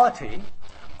reality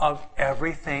of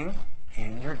everything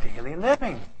in your daily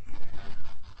living.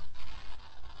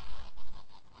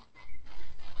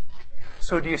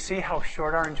 So do you see how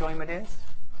short our enjoyment is?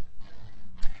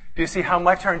 Do you see how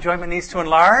much our enjoyment needs to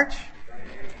enlarge?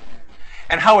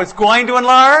 And how it's going to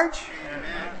enlarge?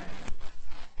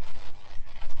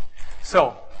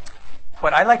 So,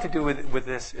 what I like to do with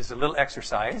this is a little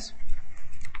exercise.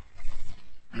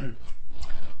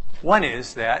 One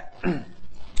is that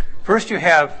first you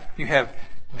have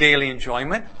daily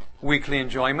enjoyment, weekly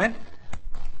enjoyment,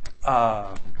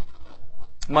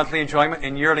 monthly enjoyment,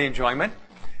 and yearly enjoyment.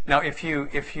 Now, if you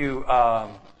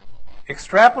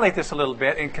extrapolate this a little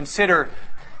bit and consider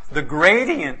the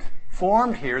gradient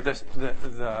formed here,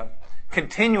 the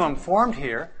continuum formed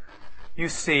here, you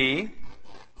see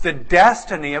the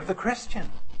destiny of the Christian.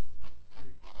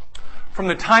 From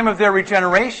the time of their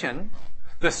regeneration,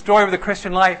 the story of the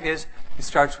Christian life is it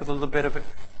starts with a little bit of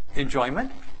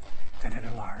enjoyment, then it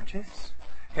enlarges,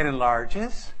 it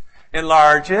enlarges,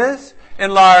 enlarges,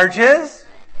 enlarges.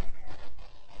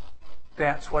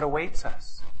 That's what awaits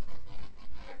us.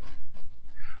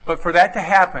 But for that to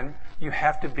happen, you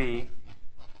have to be,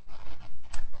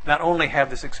 not only have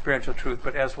this experiential truth,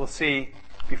 but as we'll see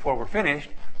before we're finished,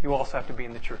 you also have to be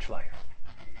in the church life.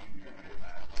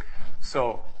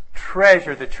 So,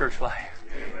 treasure the church life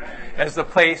as the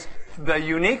place, the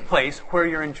unique place where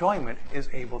your enjoyment is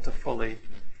able to fully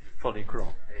grow.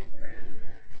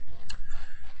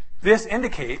 This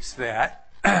indicates that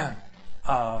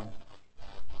our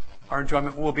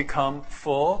enjoyment will become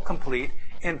full, complete,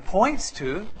 and points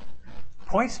to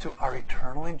our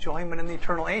eternal enjoyment in the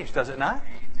eternal age, does it not?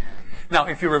 Now,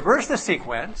 if you reverse the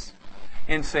sequence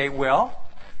and say, well,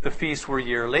 the feasts were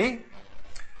yearly,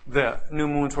 the new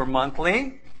moons were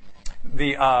monthly,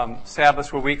 the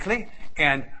Sabbaths were weekly,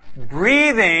 and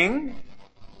breathing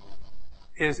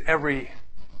is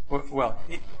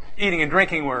eating and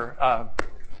drinking were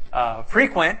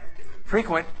frequent.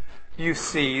 You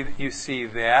see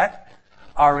that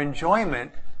our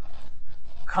enjoyment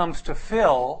comes to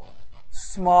fill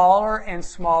smaller and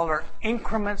smaller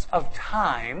increments of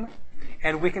time,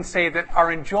 and we can say that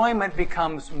our enjoyment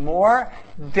becomes more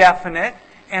definite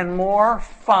and more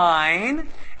fine,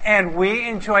 and we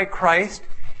enjoy Christ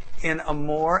in a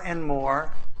more and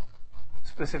more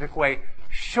specific way,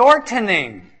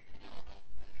 shortening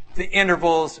the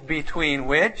intervals between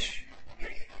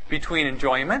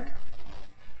enjoyment,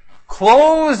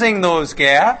 closing those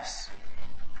gaps.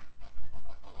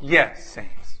 Yes,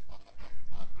 saints,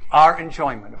 our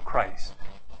enjoyment of Christ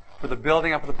for the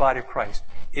building up of the body of Christ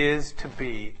is to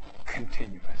be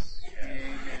continuous.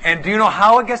 And do you know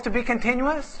how it gets to be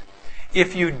continuous?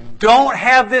 If you don't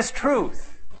have this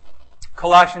truth,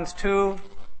 Colossians 2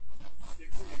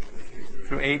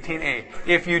 through 18a,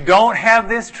 if you don't have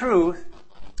this truth,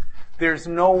 there's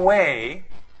no way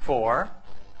for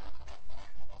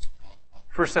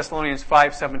 1 Thessalonians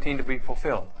 5:17 to be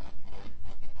fulfilled.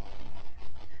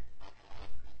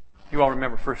 You all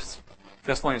remember 1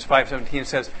 Thessalonians 5:17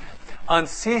 says,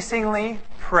 unceasingly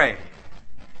pray.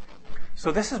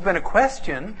 So this has been a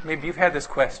question. Maybe you've had this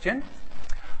question.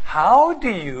 How do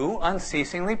you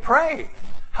unceasingly pray?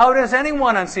 How does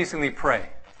anyone unceasingly pray?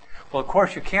 Well, of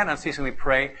course, you can't unceasingly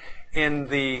pray in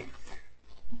the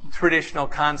traditional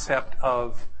concept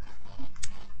of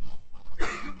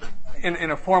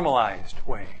in a formalized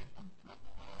way.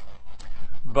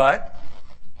 But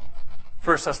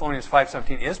 1 Thessalonians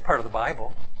 5:17 is part of the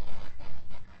Bible.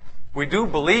 We do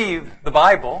believe the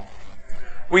Bible.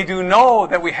 We do know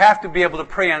that we have to be able to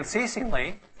pray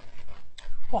unceasingly.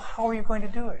 Well, how are you going to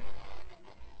do it?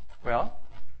 Well,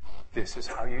 this is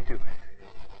how you do it.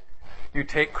 You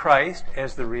take Christ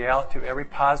as the reality of every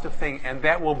positive thing, and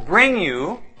that will bring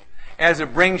you, as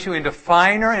it brings you into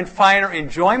finer and finer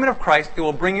enjoyment of Christ, it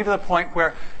will bring you to the point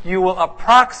where you will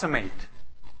approximate.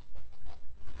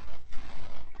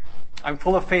 I'm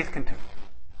full of faith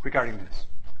regarding this.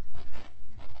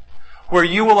 Where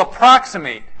you will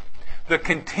approximate the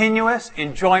continuous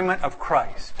enjoyment of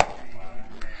Christ.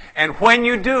 And when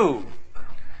you do,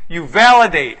 you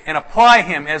validate and apply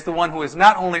Him as the one who is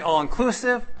not only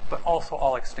all-inclusive, but also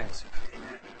all-extensive.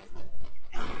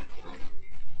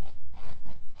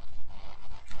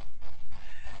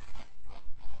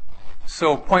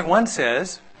 So point 1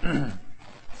 says,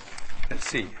 let's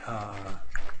see,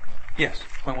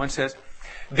 point 1 says,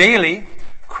 daily,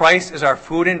 Christ is our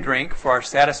food and drink for our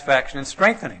satisfaction and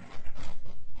strengthening.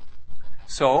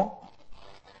 So,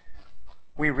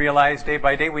 we realize day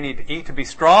by day we need to eat to be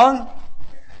strong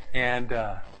and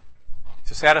to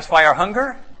satisfy our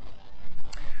hunger.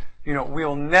 You know,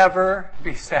 we'll never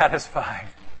be satisfied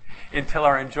until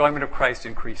our enjoyment of Christ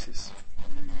increases.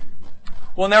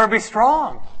 We'll never be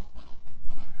strong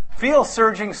feel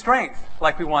surging strength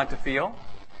like we want to feel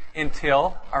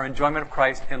until our enjoyment of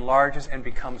Christ enlarges and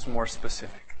becomes more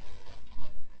specific.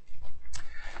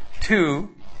 2,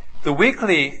 the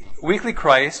weekly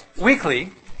Christ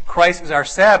is our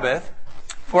Sabbath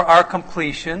for our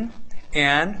completion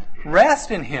and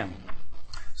rest in Him.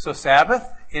 So Sabbath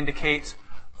indicates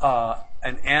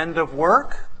an end of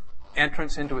work,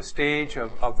 entrance into a stage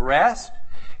of rest,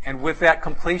 and with that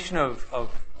completion of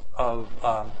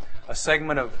a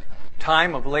segment of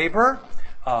time of labor,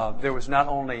 there was not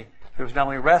only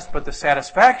rest, but the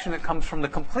satisfaction that comes from the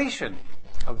completion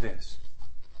of this.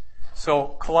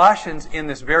 So Colossians, in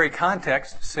this very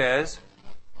context, says,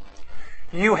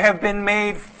 "You have been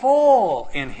made full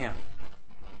in Him."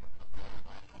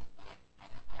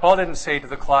 Paul didn't say to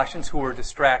the Colossians who were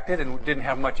distracted and didn't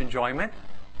have much enjoyment,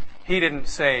 he didn't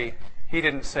say,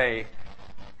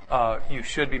 you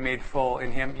should be made full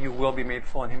in Him, you will be made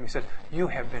full in Him. He said, you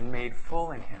have been made full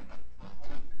in Him.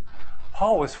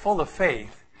 Paul was full of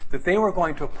faith that they were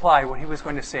going to apply what he was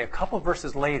going to say a couple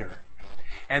verses later,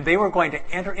 and they were going to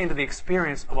enter into the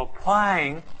experience of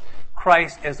applying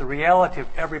Christ as the reality of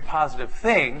every positive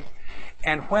thing.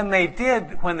 And when they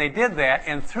did that,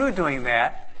 and through doing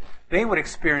that, they would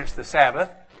experience the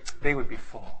Sabbath. They would be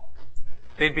full.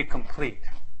 They'd be complete.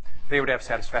 They would have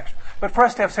satisfaction. But for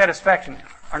us to have satisfaction,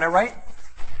 aren't I right?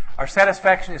 Our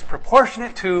satisfaction is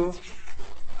proportionate to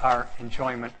our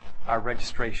enjoyment, our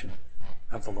registration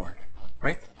of the Lord.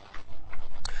 Right?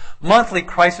 Monthly,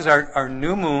 Christ is our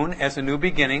new moon as a new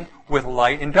beginning with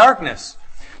light and darkness.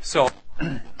 So,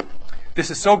 this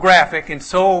is so graphic and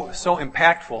so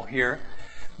impactful here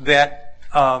that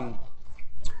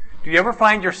do you ever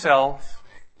find yourself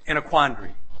in a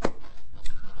quandary?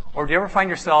 Or do you ever find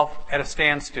yourself at a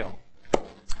standstill?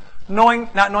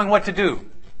 Not knowing what to do?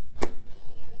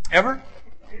 Ever?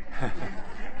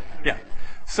 Yeah.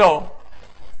 So,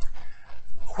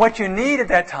 what you need at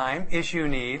that time is you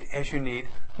need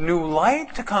new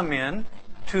light to come in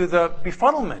to the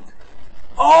befuddlement.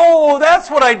 Oh, that's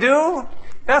what I do.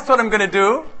 That's what I'm going to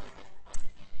do.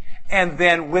 And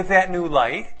then with that new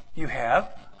light, you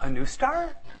have a new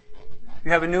start.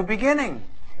 You have a new beginning.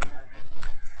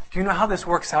 Do you know how this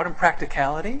works out in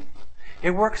practicality?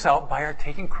 It works out by our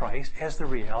taking Christ as the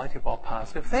reality of all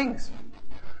positive things.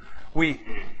 We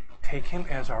take Him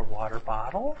as our water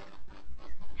bottle.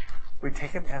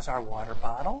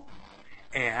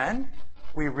 And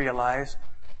we realize,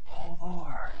 oh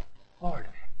Lord,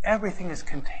 everything is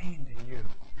contained in You.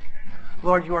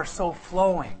 Lord, You are so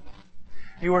flowing.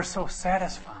 You are so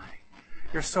satisfying.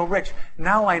 You're so rich.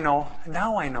 Now I know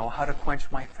how to quench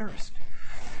my thirst.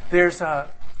 There's a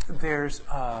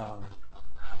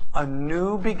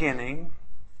new beginning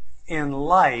in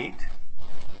light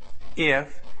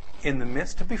if, in the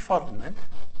midst of befuddlement,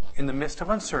 in the midst of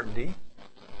uncertainty,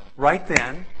 right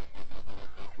then,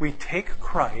 we take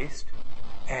Christ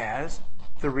as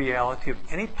the reality of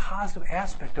any positive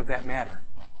aspect of that matter,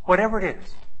 whatever it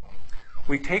is.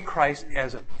 We take Christ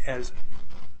as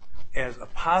a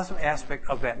positive aspect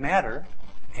of that matter,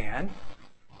 and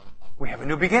we have a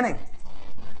new beginning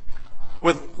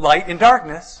with light and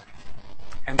darkness,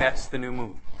 and that's the new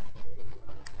moon.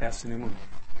 That's the new moon.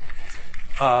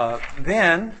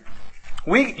 Then,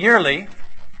 yearly,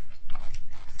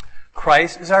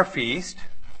 Christ is our feast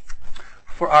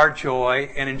for our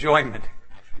joy and enjoyment.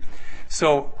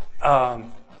 So,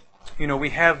 we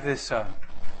have this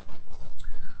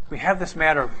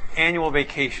matter of annual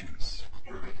vacations,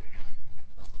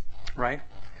 right?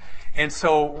 And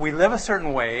so we live a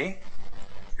certain way,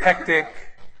 hectic,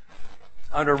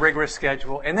 under a rigorous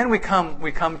schedule, and then we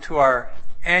come to our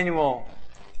annual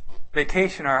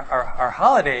vacation, our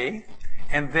holiday,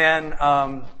 and then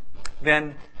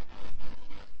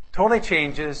totally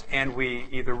changes, and we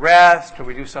either rest or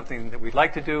we do something that we'd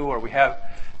like to do, or we have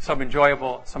some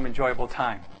enjoyable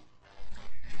time.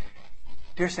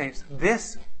 Dear saints,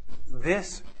 this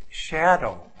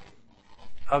shadow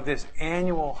of this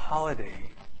annual holiday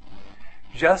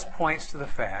just points to the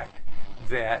fact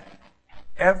that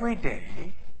every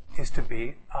day is to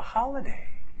be a holiday,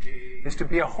 is to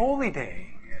be a holy day,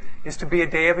 is to be a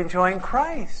day of enjoying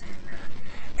Christ.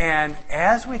 And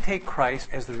as we take Christ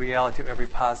as the reality of every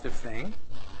positive thing,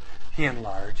 He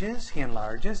enlarges,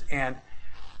 and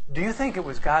do you think it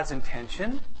was God's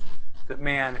intention that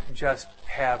man just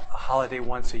have a holiday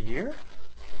once a year?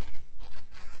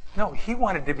 No, He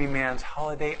wanted to be man's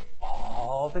holiday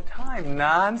all the time,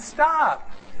 non-stop.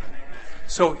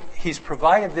 So He's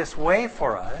provided this way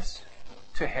for us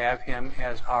to have Him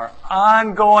as our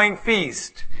ongoing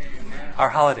feast, our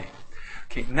holiday.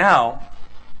 Okay, now,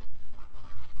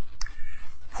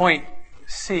 point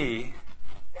C,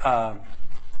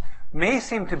 may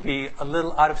seem to be a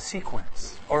little out of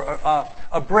sequence, or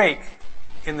a break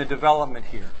in the development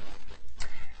here.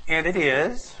 And it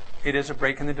is a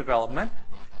break in the development.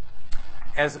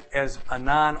 As a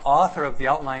non-author of the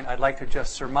outline, I'd like to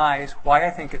just surmise why I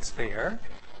think it's there.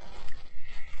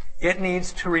 It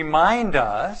needs to remind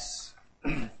us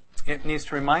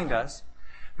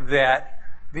that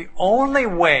the only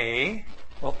way,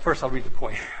 well, first I'll read the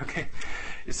point, okay?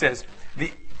 It says,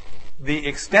 the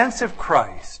extensive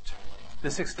Christ,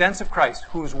 this extensive Christ,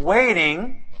 who's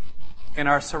waiting in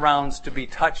our surrounds to be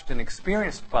touched and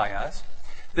experienced by us,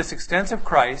 this extensive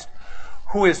Christ,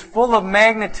 who is full of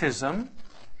magnetism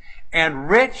and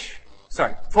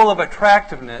full of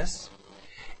attractiveness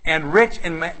and rich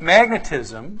in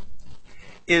magnetism,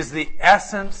 is the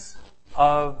essence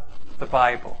of the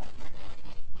Bible.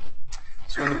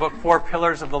 So in the book, Four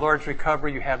Pillars of the Lord's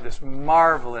Recovery, you have this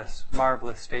marvelous,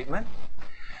 marvelous statement.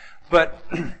 But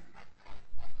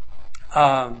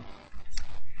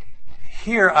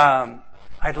here,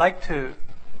 I'd like to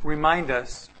remind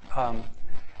us,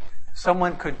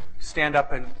 someone could stand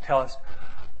up and tell us,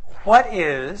 what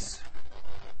is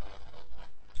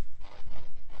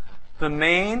the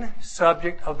main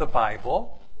subject of the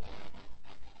Bible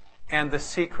and the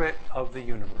secret of the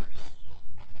universe?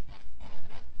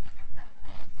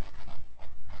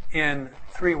 In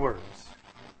 3 words.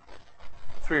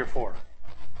 3 or 4.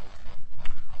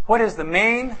 What is the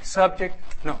main subject?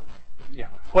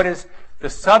 What is the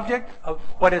subject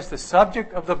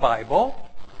of the Bible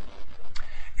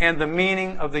and the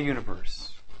meaning of the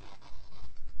universe?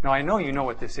 Now, I know you know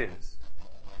what this is.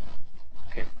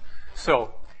 Okay.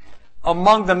 So,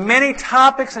 among the many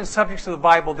topics and subjects of the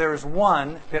Bible, there is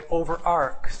one that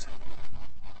overarches.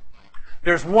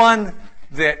 There's one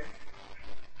that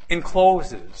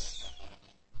encloses,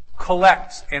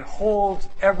 collects, and holds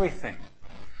everything.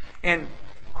 And,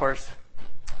 of course,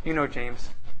 you know James.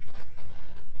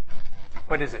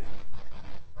 What is it?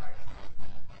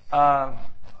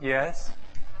 Yes.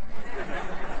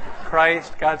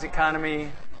 Christ, God's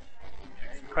economy,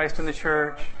 Christ in the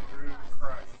church.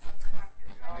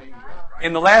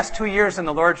 In the last 2 years in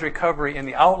the Lord's Recovery, in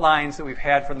the outlines that we've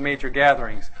had for the major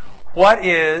gatherings, what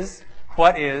is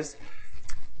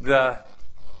the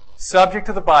subject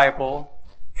of the Bible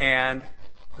and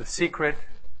the secret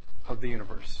of the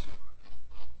universe?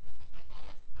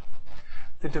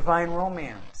 The divine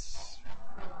romance.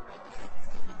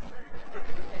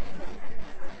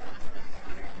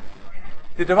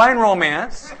 The divine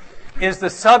romance is the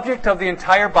subject of the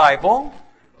entire Bible,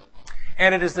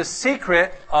 and it is the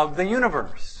secret of the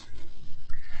universe.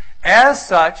 As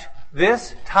such,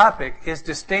 this topic is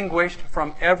distinguished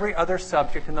from every other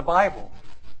subject in the Bible.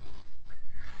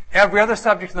 Every other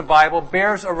subject in the Bible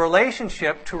bears a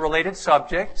relationship to related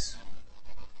subjects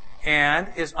and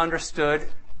is understood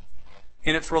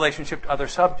in its relationship to other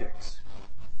subjects.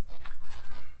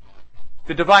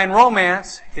 The divine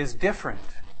romance is different.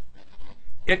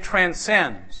 It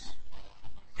transcends,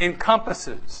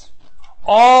 encompasses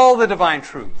all the divine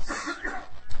truths.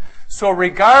 So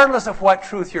regardless of what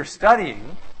truth you're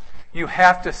studying, you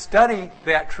have to study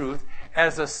that truth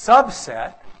as a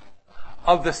subset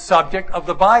of the subject of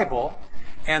the Bible,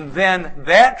 and then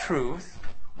that truth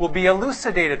will be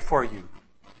elucidated for you.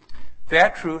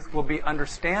 That truth will be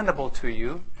understandable to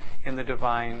you in the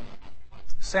divine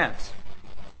sense.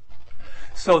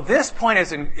 So this point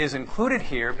is included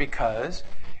here because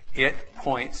it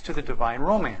points to the divine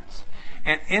romance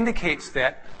and indicates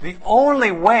that the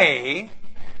only way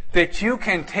that you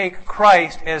can take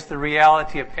Christ as the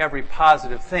reality of every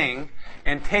positive thing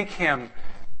and take Him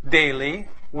daily,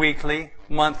 weekly,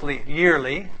 monthly,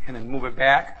 yearly, and then move it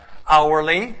back,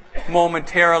 hourly,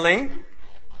 momentarily,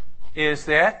 is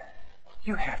that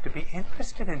you have to be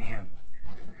interested in Him.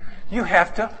 You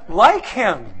have to like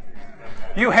Him.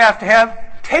 You have to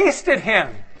have tasted Him.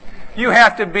 You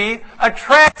have to be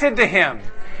attracted to Him.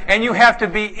 And you have to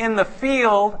be in the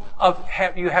field of,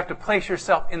 you have to place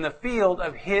yourself in the field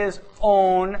of His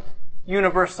own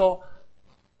universal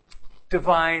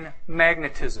divine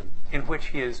magnetism, in which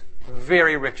He is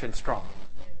very rich and strong.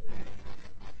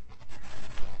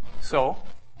 So,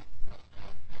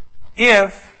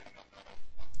 if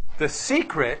the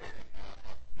secret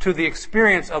to the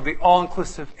experience of the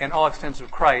all-inclusive and all-extensive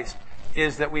Christ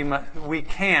is that we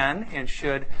can and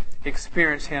should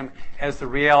experience Him as the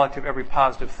reality of every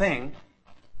positive thing,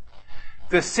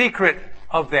 the secret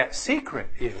of that secret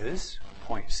is,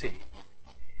 point C,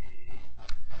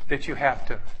 that you have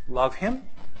to love Him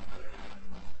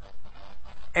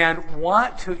and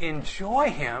want to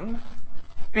enjoy Him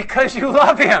because you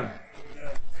love Him.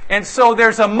 And so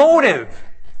there's a motive.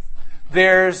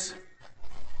 There's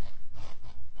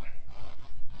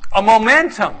a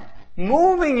momentum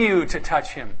moving you to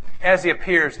touch him as he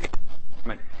appears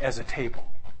as a table,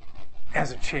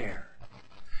 as a chair.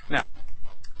 Now,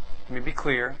 let me be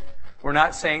clear. We're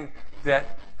not saying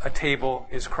that a table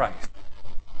is Christ.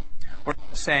 We're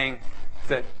not saying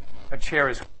that a chair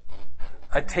is Christ.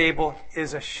 A table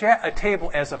is a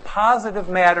table as a positive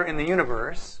matter in the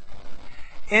universe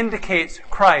indicates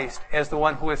Christ as the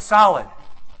one who is solid,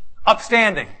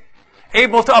 upstanding,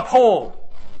 able to uphold,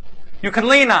 you can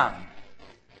lean on,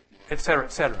 etc.,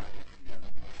 etc.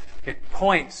 It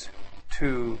points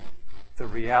to the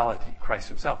reality, Christ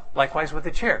himself. Likewise with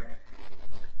the chair.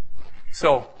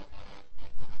 So,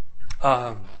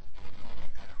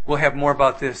 we'll have more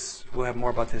about this. We'll have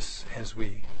more about this as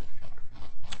we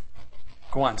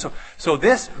go on. So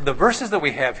the verses that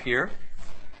we have here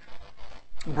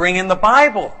bring in the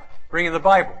Bible. Bring in the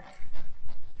Bible.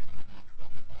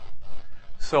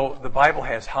 So the Bible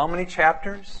has how many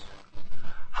chapters?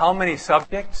 How many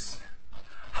subjects?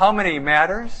 How many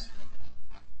matters?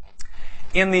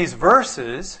 In these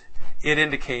verses, it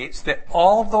indicates that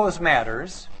all of those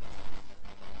matters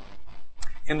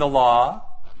in the law,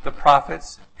 the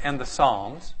prophets, and the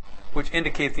Psalms, which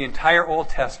indicate the entire Old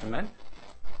Testament,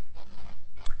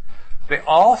 they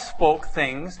all spoke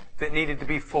things that needed to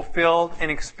be fulfilled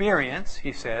and experienced,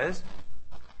 he says,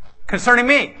 concerning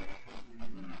me.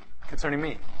 Concerning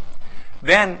me.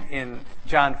 Then in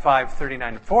John 5:39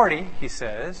 and 40, he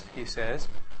says,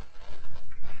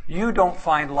 you don't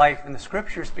find life in the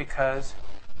Scriptures because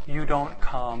you don't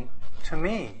come to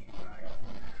me.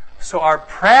 So our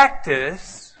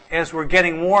practice, as we're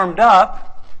getting warmed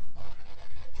up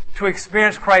to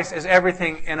experience Christ as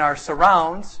everything in our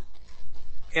surrounds,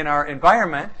 in our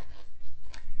environment,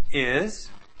 is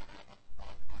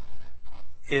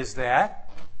that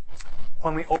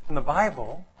when we open the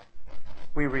Bible,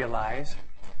 we realize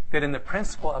that in the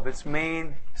principle of its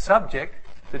main subject,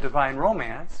 the divine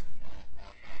romance,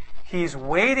 he's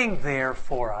waiting there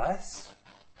for us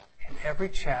in every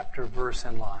chapter, verse,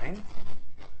 and line,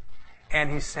 and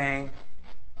he's saying,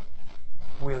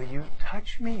 will you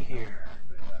touch me here?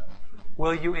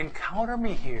 Will you encounter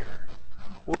me here?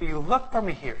 Will you look for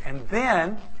me here? And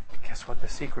then, guess what the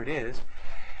secret is?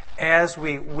 As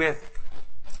we, with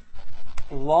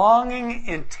longing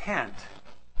intent,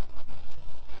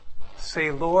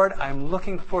 say, Lord, I'm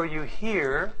looking for you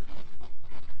here,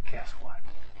 guess what?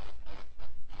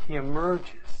 He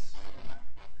emerges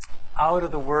out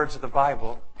of the words of the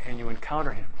Bible and you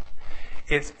encounter him.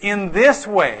 It's in this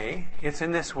way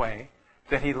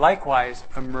that he likewise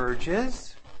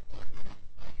emerges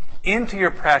into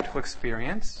your practical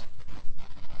experience,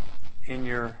 in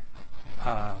your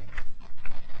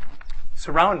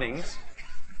surroundings,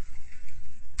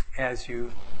 as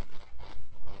you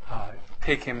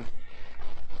take him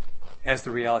as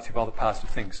the reality of all the positive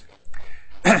things.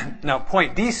 Now,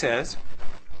 point D says,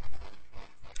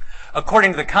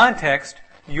 according to the context,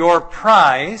 your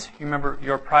prize, you remember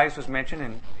your prize was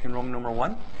mentioned in Roman numeral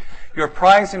 1, your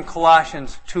prize in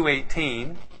Colossians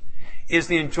 2:18 is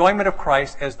the enjoyment of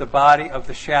Christ as the body of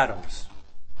the shadows.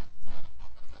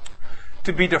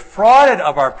 To be defrauded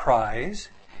of our prize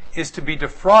is to be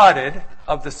defrauded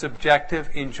of the subjective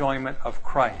enjoyment of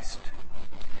Christ.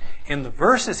 In the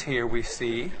verses here we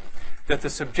see that the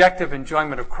subjective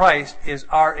enjoyment of Christ is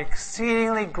our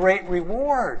exceedingly great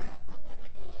reward.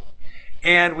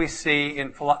 And we see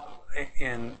in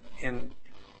Philippians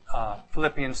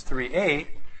 3:8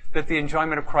 that the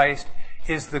enjoyment of Christ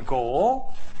is the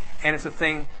goal, and it's the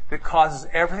thing that causes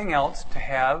everything else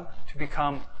to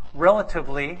become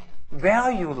relatively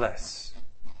valueless.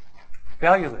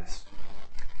 Valueless.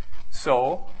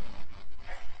 So,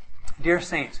 dear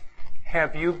saints,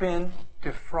 have you been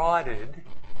defrauded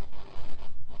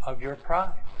of your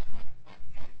prize?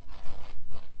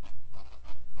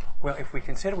 Well, if we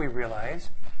consider, we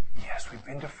realize, yes, we've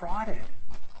been defrauded.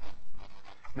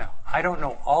 Now, I don't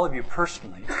know all of you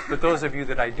personally, but those of you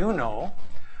that I do know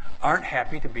aren't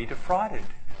happy to be defrauded.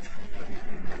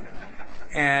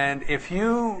 And if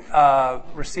you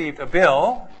received a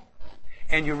bill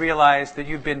and you realized that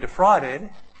you've been defrauded,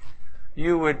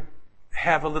 you would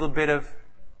have a little bit of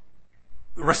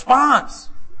response.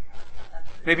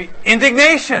 Maybe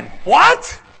indignation.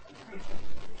 What?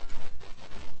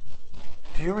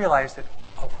 Do you realize that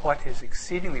of what is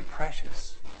exceedingly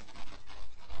precious,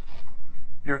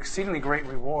 your exceedingly great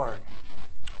reward,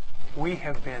 we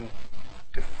have been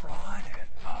defrauded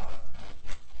of?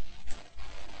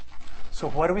 So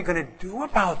what are we going to do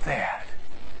about that?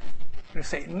 We're going to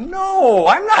say, no,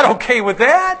 I'm not okay with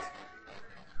that.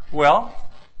 Well,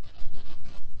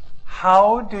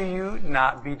 how do you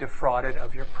not be defrauded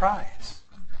of your prize?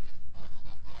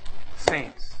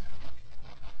 Saints,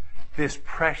 this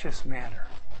precious matter.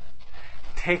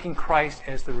 Taking Christ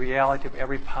as the reality of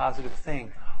every positive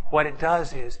thing. What it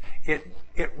does is it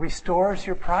restores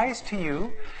your prize to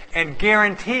you and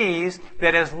guarantees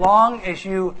that as long as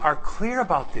you are clear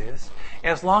about this,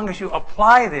 as long as you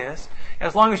apply this,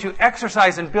 as long as you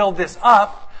exercise and build this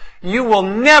up, you will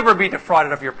never be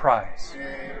defrauded of your prize.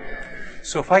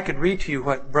 So if I could read to you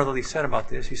what Brother Lee said about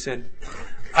this, he said,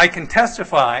 I can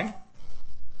testify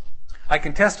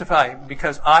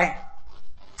because I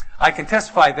can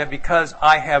testify that because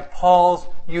I have Paul's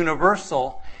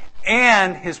universal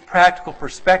and his practical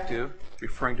perspective,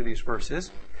 referring to these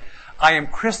verses, I am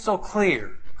crystal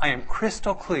clear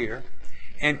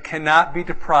and cannot be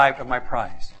deprived of my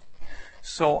prize.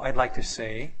 So I'd like to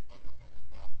say,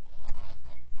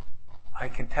 I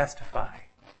can testify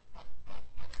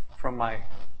from my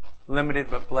limited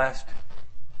but blessed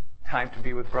time to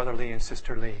be with Brother Lee and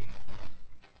Sister Lee.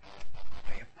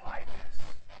 They applied this.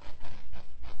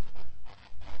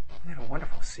 Isn't that a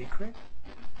wonderful secret?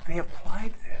 They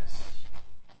applied this.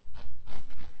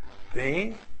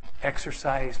 They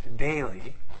exercised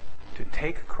daily to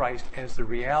take Christ as the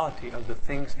reality of the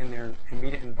things in their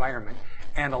immediate environment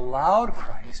and allowed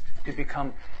Christ to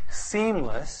become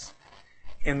seamless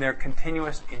in their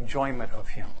continuous enjoyment of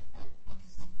Him.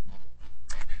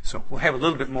 So we'll have a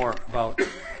little bit more about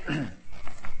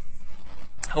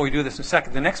how we do this in a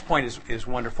second. The next point is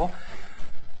wonderful.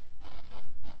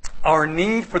 Our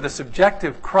need for the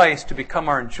subjective Christ to become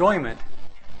our enjoyment,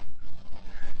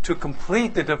 to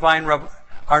complete the divine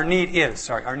our need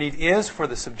is for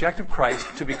the subjective Christ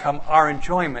to become our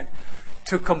enjoyment,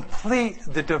 to complete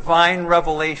the divine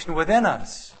revelation within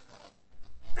us.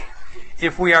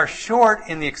 If we are short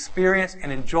in the experience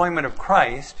and enjoyment of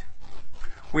Christ,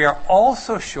 we are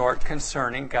also short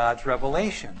concerning God's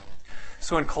revelation.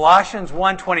 So in Colossians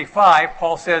 1:25,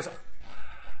 Paul says,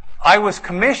 I was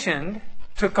commissioned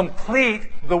to complete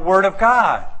the Word of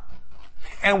God.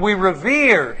 And we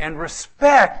revere and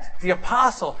respect the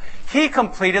apostle. He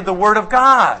completed the Word of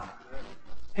God.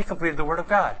 He completed the Word of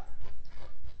God.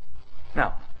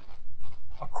 Now,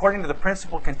 according to the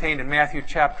principle contained in Matthew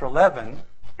chapter 11,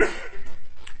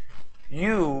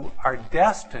 you are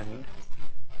destined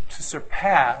to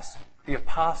surpass the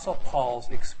Apostle Paul's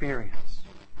experience.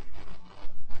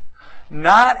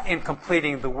 Not in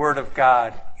completing the Word of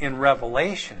God in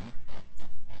revelation,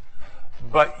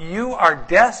 but you are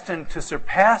destined to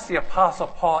surpass the Apostle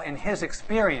Paul in his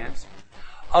experience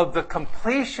of the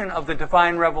completion of the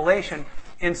divine revelation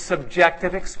in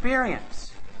subjective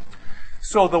experience.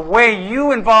 So the way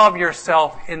you involve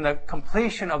yourself in the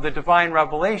completion of the divine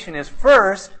revelation is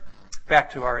first,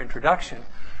 back to our introduction,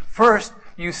 first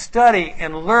you study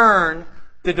and learn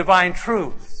the divine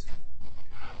truths.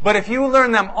 But if you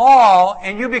learn them all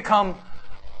and you become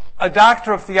a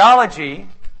doctor of theology,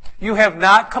 you have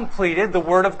not completed the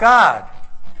Word of God.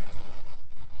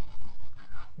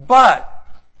 But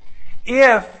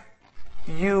if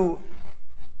you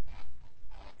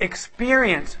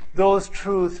experience those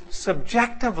truths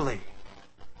subjectively,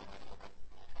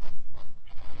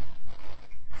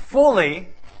 fully,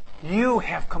 you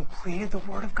have completed the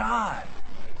Word of God.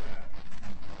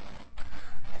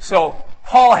 So,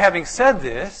 Paul, having said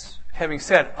this,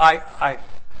 I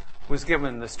was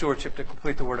given the stewardship to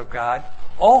complete the Word of God,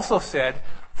 also said,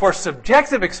 for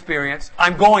subjective experience,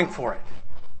 I'm going for it.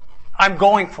 I'm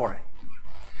going for it.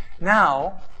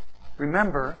 Now,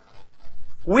 remember,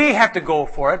 we have to go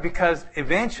for it because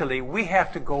eventually we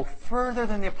have to go further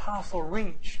than the apostle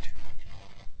reached.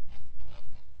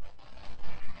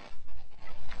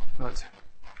 Well, it's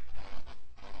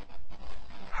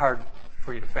hard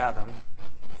for you to fathom.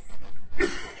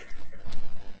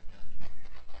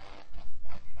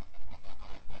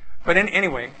 But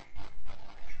anyway,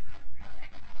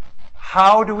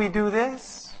 how do we do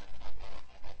this?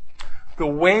 The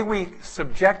way we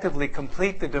subjectively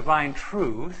complete the divine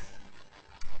truth,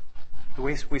 the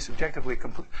way we subjectively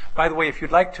complete... By the way, if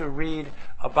you'd like to read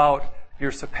about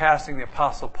your surpassing the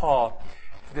Apostle Paul,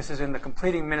 this is in the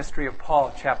Completing Ministry of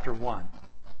Paul, chapter 1,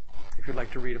 if you'd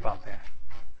like to read about that.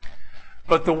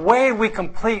 But the way we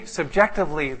complete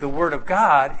subjectively the Word of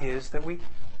God is that we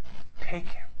take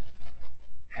Him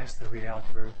as the reality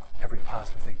of every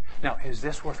positive thing. Now, is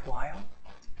this worthwhile?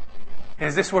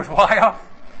 Is this worthwhile?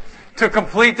 To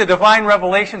complete the divine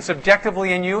revelation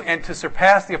subjectively in you and to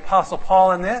surpass the Apostle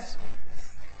Paul in this?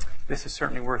 This is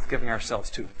certainly worth giving ourselves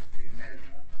to.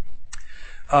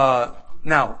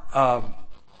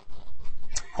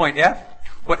 Point F.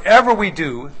 Whatever we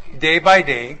do day by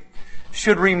day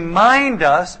should remind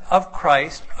us of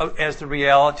Christ as the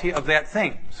reality of that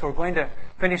thing. So we're going to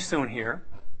finish soon here.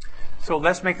 So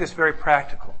let's make this very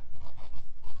practical.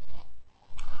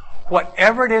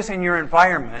 whatever it is in your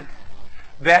environment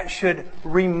that should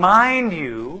remind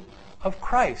you of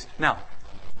Christ. Now,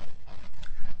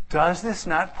 does this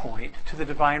not point to the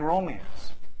divine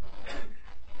romance?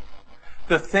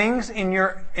 The things in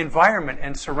your environment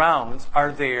and surrounds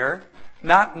are there,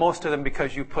 not most of them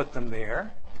because you put them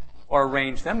there or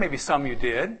arranged them. Maybe some you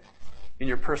did in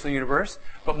your personal universe,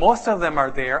 but most of them are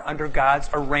there under God's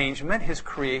arrangement, His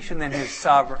creation, and His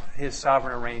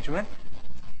sovereign arrangement.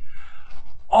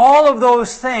 All of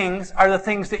those things are the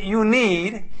things that you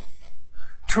need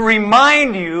to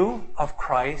remind you of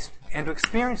Christ and to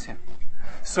experience Him.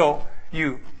 So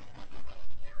you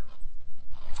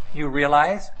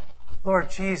realize,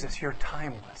 Lord Jesus, you're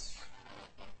timeless.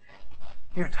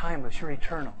 You're timeless. You're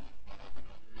eternal.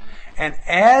 And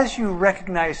as you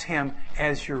recognize Him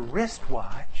as your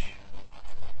wristwatch,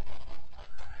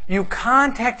 you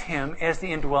contact Him as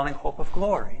the indwelling hope of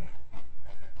glory.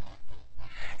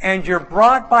 And you're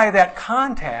brought by that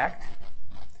contact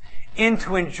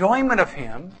into enjoyment of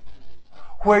Him,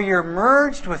 where you're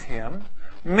merged with Him,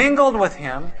 mingled with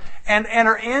Him, and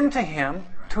enter into Him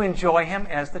to enjoy Him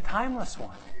as the timeless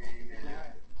one.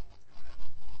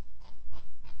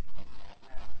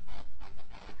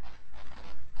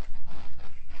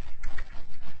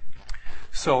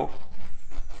 So,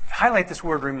 highlight this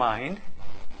word remind.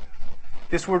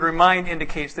 This word remind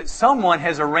indicates that someone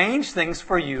has arranged things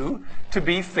for you to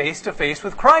be face to face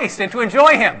with Christ and to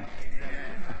enjoy Him.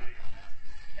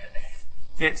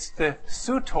 It's the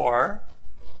suitor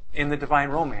in the divine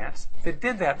romance that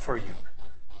did that for you.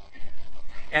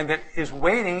 And that is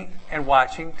waiting and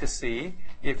watching to see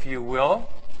if you will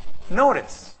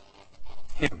notice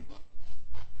Him.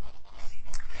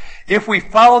 If we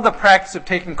follow the practice of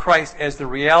taking Christ as the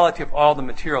reality of all the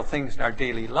material things in our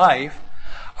daily life,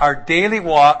 our daily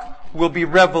walk will be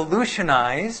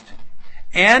revolutionized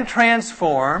and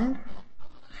transformed,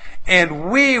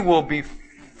 and we will be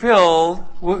full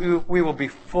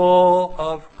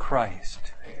of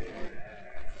Christ.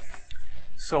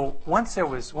 So once there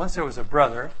was a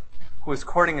brother who was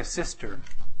courting a sister,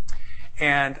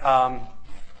 and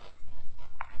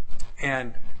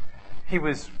he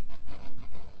was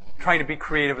trying to be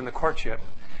creative in the courtship,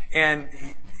 and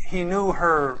he knew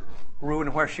her route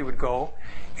and where she would go,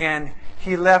 and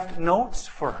he left notes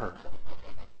for her.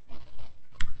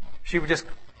 She would just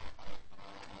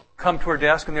come to her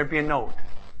desk and there'd be a note.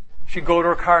 She'd go to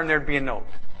her car and there'd be a note.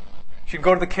 She'd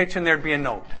go to the kitchen, there'd be a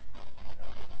note.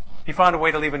 He found a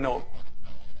way to leave a note.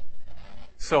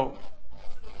 So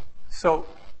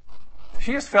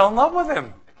she just fell in love with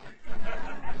him.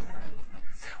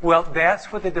 Well,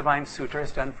 that's what the divine suitor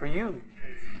has done for you.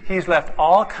 He's left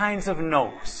all kinds of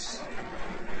notes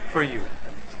for you,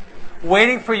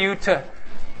 waiting for you to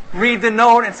read the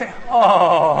note and say,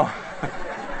 oh,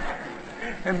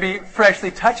 and be freshly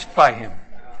touched by Him.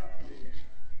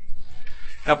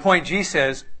 Now, point G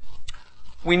says,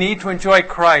 we need to enjoy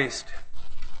Christ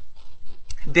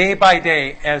day by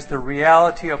day as the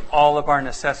reality of all of our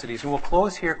necessities. And we'll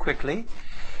close here quickly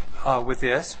with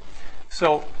this.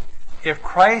 So, if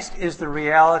Christ is the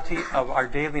reality of our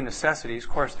daily necessities, of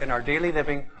course, in our daily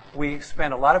living, we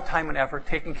spend a lot of time and effort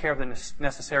taking care of the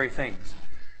necessary things.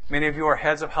 Many of you are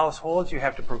heads of households. You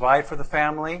have to provide for the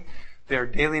family. There are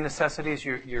daily necessities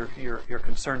you're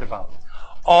concerned about.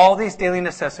 All these daily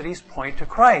necessities point to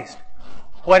Christ.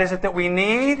 What is it that we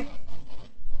need?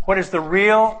 What is the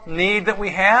real need that we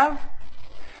have?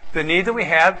 The need that we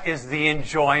have is the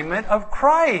enjoyment of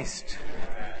Christ.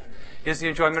 Is the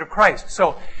enjoyment of Christ.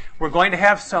 So, we're going to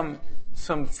have some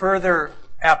further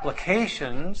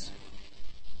applications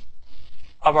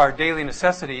of our daily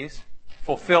necessities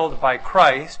fulfilled by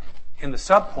Christ in the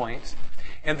subpoints,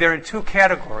 and they're in two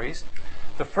categories.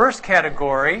 The first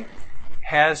category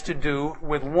has to do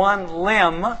with one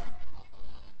limb,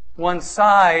 one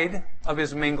side of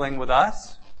His mingling with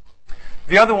us.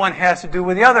 The other one has to do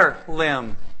with the other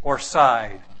limb or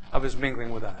side of His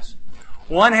mingling with us.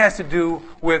 One has to do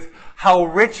with how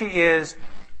rich He is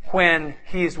when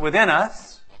He's within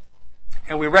us,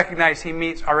 and we recognize He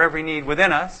meets our every need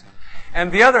within us.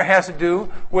 And the other has to do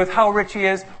with how rich He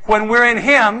is when we're in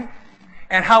Him,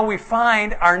 and how we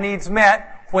find our needs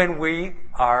met when we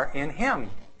are in Him.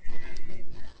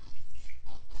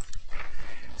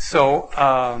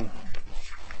 So,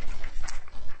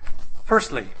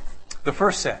 firstly, the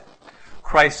first set.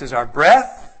 Christ is our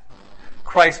breath,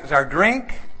 Christ is our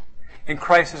drink, and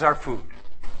Christ is our food.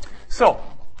 So,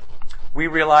 we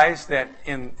realize that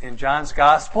in John's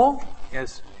Gospel,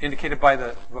 as indicated by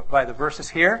the verses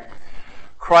here,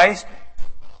 Christ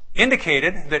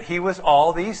indicated that He was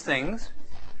all these things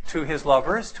to His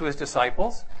lovers, to His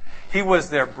disciples. He was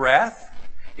their breath.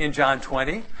 in John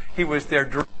 20. He was their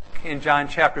drink in John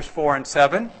chapters 4 and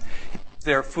 7. He was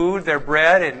their food, their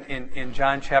bread in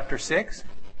John chapter 6.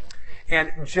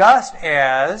 And just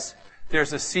as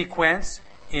there's a sequence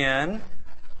in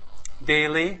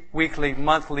daily, weekly,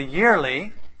 monthly,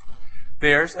 yearly,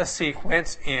 there's a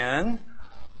sequence in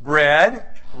bread,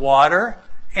 water,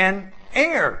 and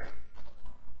air.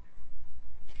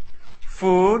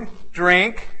 Food,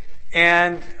 drink,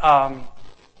 and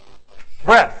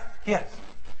breath. Yes.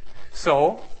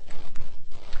 So,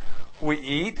 we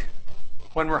eat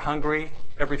when we're hungry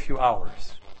every few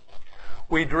hours.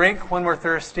 We drink when we're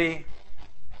thirsty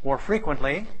more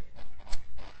frequently,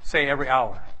 say every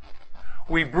hour.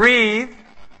 We breathe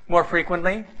more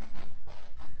frequently,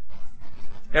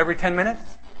 every 10 minutes.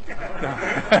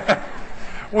 No.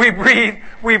 We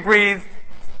breathe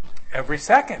every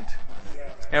second.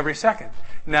 Every second.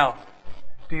 Now,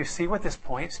 do you see what this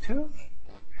points to?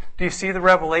 Do you see the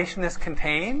revelation this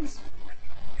contains?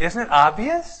 Isn't it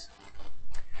obvious?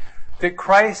 That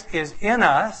Christ is in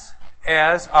us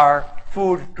as our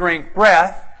food, drink,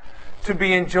 breath, to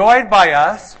be enjoyed by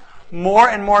us more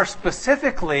and more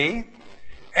specifically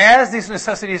as these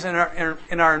necessities in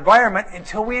our environment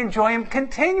until we enjoy them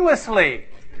continuously.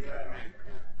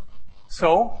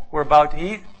 So, we're about to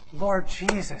eat. Lord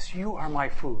Jesus, you are my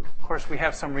food. Of course, we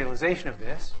have some realization of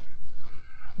this.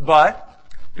 But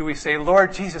do we say,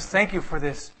 Lord Jesus, thank you for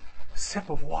this sip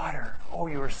of water. Oh,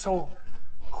 you are so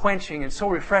quenching and so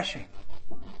refreshing.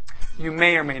 You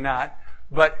may or may not.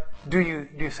 But do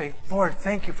you say, Lord,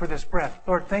 thank you for this breath.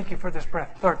 Lord, thank you for this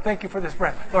breath. Lord, thank you for this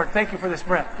breath. Lord, thank you for this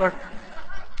breath. Lord.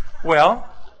 Well,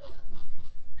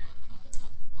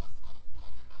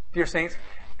 dear saints,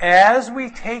 as we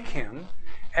take Him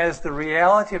as the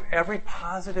reality of every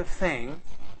positive thing,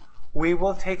 we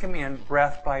will take Him in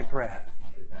breath by breath.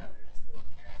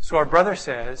 So our brother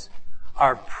says,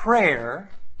 our prayer,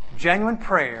 genuine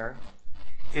prayer,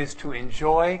 is to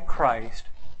enjoy Christ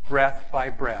breath by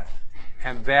breath.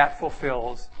 And that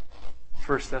fulfills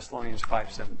 1 Thessalonians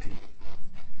 5:17.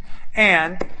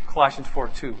 And Colossians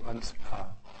 4:2,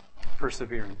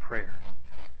 persevere in prayer.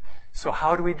 So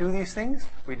how do we do these things?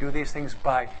 We do these things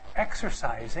by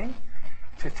exercising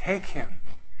to take Him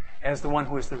as the one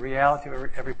who is the reality of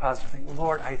every positive thing.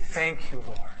 Lord, I thank you,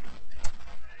 Lord.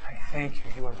 I thank you.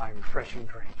 You are my refreshing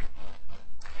drink.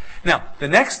 Now, the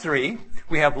next three,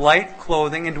 we have light,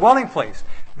 clothing, and dwelling place.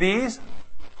 These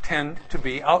tend to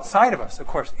be outside of us. Of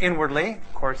course, inwardly,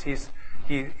 of course, He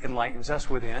enlightens us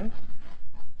within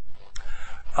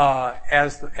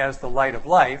as the light of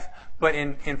life. But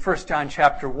in 1 John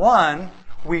chapter 1,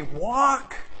 we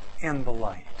walk in the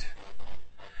light.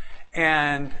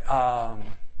 And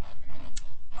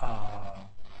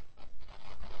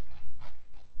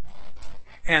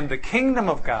the kingdom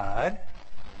of God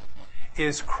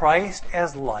is Christ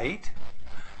as light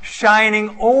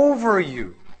shining over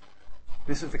you.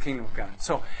 This is the kingdom of God.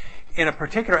 So, in a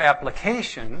particular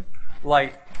application,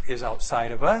 light is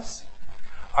outside of us,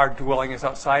 our dwelling is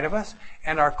outside of us,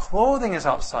 and our clothing is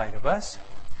outside of us,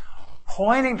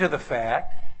 pointing to the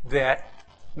fact that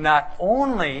not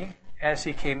only as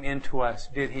He came into us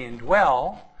did He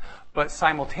indwell, but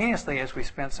simultaneously, as we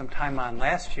spent some time on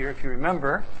last year, if you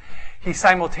remember, He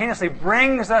simultaneously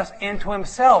brings us into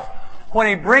Himself. When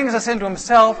He brings us into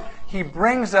Himself, He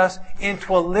brings us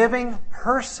into a living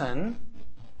person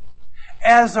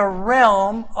as a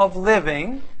realm of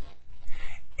living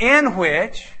in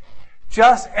which,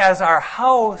 just as our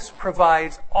house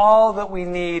provides all that we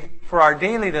need for our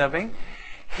daily living,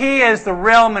 He is the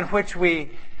realm in which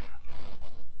we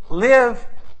live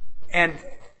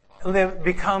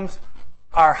becomes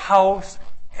our house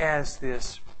as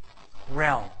this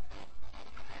realm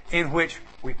in which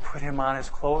we put Him on as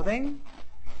clothing,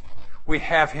 we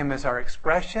have Him as our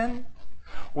expression,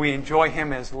 we enjoy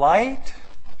Him as light.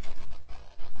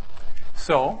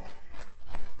 So,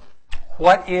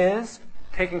 what is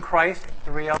taking Christ,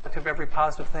 the reality of every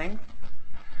positive thing?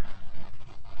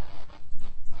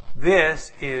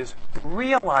 This is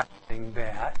realizing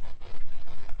that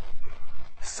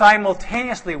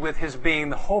simultaneously with His being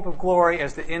the hope of glory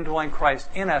as the indwelling Christ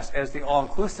in us as the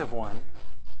all-inclusive one,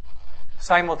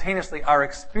 simultaneously our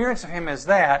experience of Him as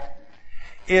that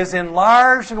is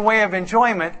enlarged in a way of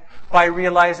enjoyment by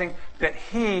realizing that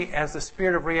He, as the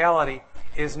Spirit of reality,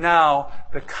 is now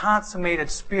the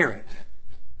consummated Spirit.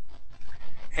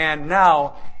 And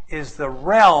now is the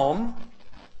realm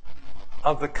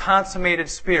of the consummated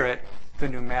Spirit, the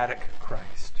pneumatic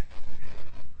Christ,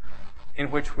 in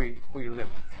which we live.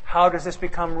 How does this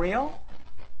become real?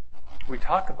 We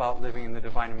talk about living in the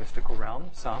divine and mystical realm,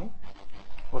 some.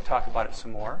 We'll talk about it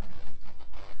some more.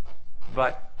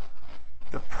 But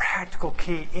the practical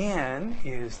key in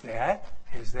is that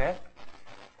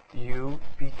you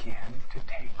begin to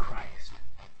take Christ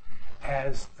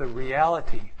as the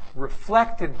reality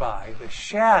reflected by the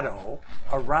shadow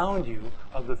around you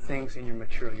of the things in your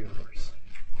material universe.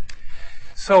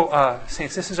 So,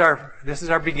 saints, this is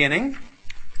our beginning.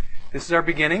 This is our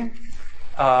beginning.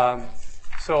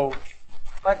 So,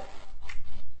 what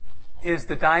is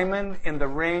the diamond in the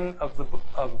ring of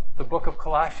the book of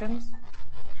Colossians?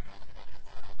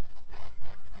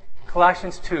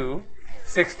 Colossians 2,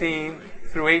 16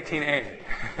 through 18a.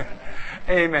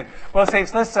 Amen. Well,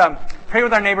 saints, let's pray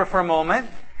with our neighbor for a moment,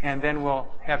 and then we'll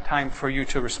have time for you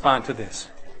to respond to this.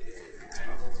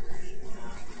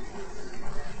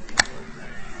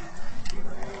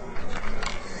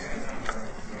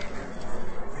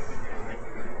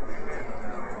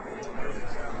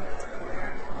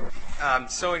 I'm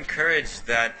so encouraged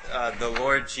that the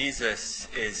Lord Jesus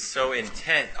is so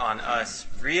intent on us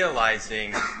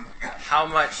realizing how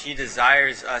much He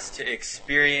desires us to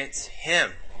experience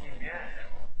Him.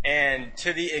 And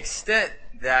to the extent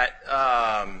that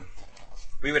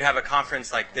we would have a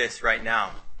conference like this right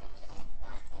now,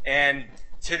 and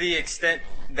to the extent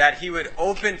that He would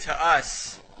open to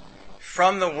us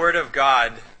from the Word of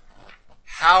God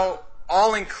how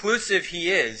all-inclusive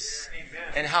He is,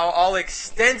 and how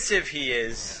all-extensive He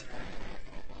is.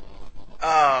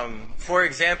 For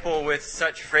example, with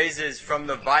such phrases from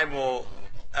the Bible,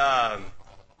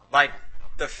 like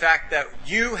the fact that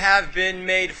you have been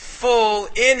made full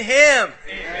in Him.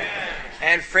 Amen.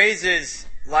 And phrases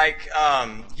like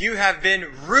you have been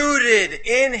rooted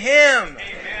in Him.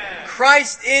 Amen.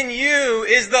 Christ in you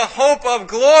is the hope of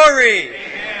glory.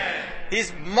 Amen.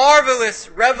 These marvelous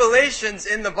revelations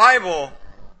in the Bible,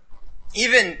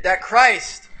 even that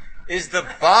Christ is the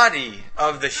body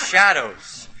of the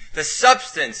shadows, the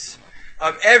substance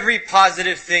of every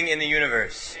positive thing in the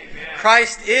universe. Amen.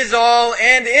 Christ is all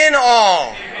and in all.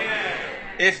 Amen.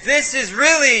 If this is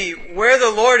really where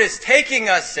the Lord is taking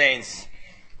us, saints,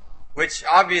 which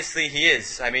obviously He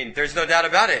is, I mean, there's no doubt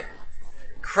about it.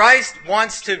 Christ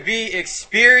wants to be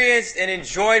experienced and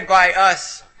enjoyed by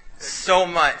us so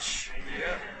much.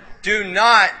 Do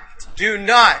not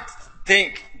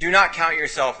count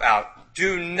yourself out.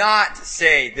 Do not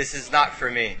say, this is not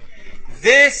for me.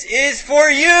 This is for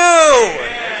you.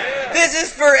 Amen. This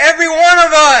is for every one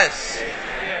of us.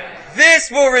 Amen. This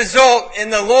will result in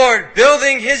the Lord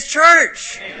building His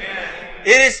church. Amen.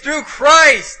 It is through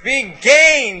Christ being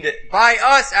gained by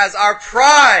us as our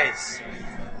prize.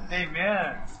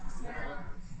 Amen.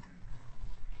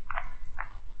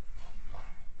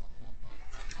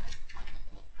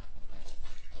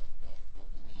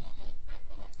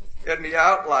 In the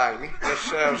outline, it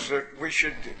says that we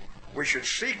should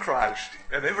see Christ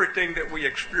in everything that we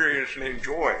experience and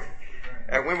enjoy.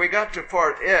 And when we got to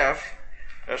part F,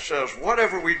 it says,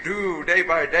 whatever we do day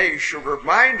by day should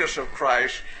remind us of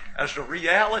Christ as the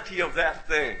reality of that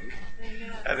thing.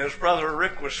 And as Brother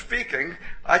Rick was speaking,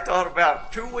 I thought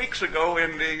about 2 weeks ago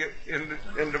in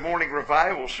the morning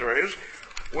revival series,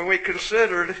 when we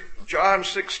considered John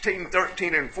 16,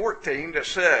 13, and 14 that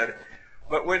said,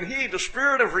 but when He, the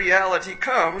Spirit of reality,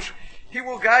 comes, He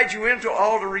will guide you into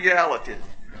all the reality.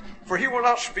 For He will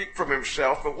not speak from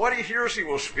Himself, but what He hears He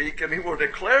will speak, and He will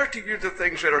declare to you the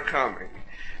things that are coming.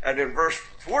 And in verse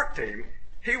 14,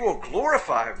 He will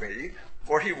glorify me,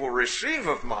 for He will receive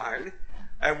of mine,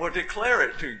 and will declare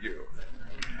it to you.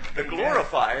 The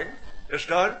glorifying is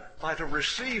done by the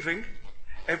receiving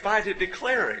and by the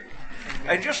declaring.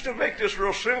 And just to make this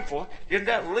real simple, in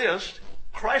that list,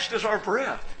 Christ is our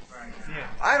breath.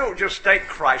 I don't just thank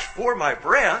Christ for my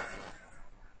breath.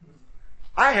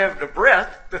 I have the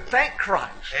breath to thank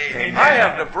Christ. Amen. I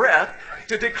have the breath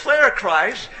to declare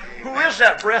Christ, who is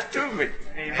that breath to me.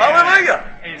 Amen.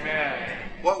 Hallelujah. Amen.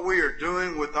 What we are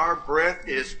doing with our breath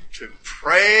is to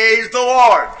praise the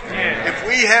Lord. Amen. If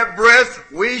we have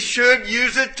breath, we should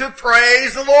use it to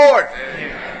praise the Lord.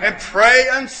 Amen. And pray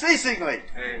unceasingly.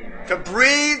 Amen. To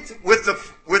breathe with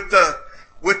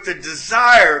the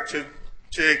desire to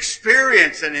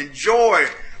experience and enjoy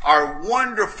our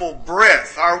wonderful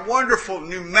breath, our wonderful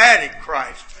pneumatic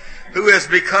Christ, who has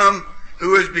become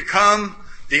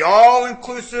the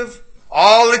all-inclusive,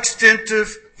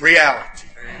 all-extensive reality.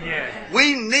 Yes.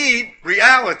 We need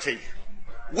reality.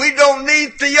 We don't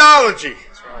need theology.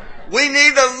 We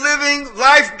need a living,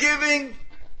 life-giving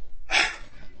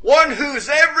one who's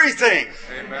everything.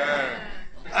 Amen.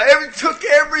 Took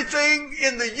everything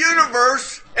in the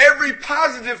universe, every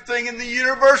positive thing in the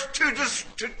universe, to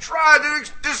try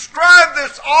to describe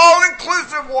this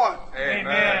all-inclusive one.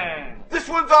 Amen. This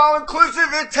one's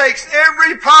all-inclusive. It takes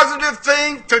every positive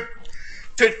thing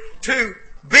to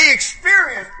be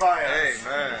experienced by us.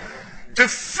 Amen. To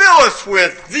fill us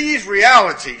with these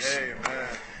realities. Amen.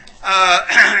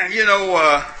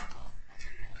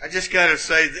 I just got to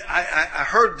say, I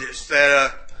heard this,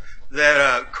 that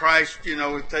Christ,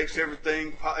 it takes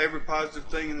everything, every positive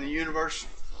thing in the universe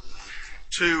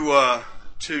to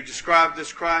describe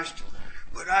this Christ.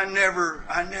 But I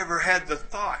never had the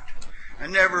thought. I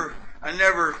never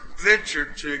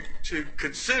ventured to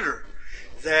consider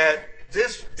that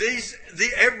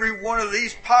every one of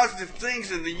these positive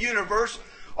things in the universe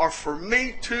are for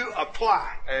me to apply.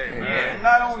 Amen. And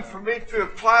not only for me to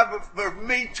apply, but for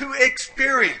me to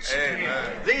experience.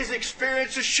 Amen. These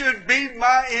experiences should be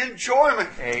my enjoyment.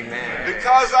 Amen.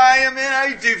 Because I am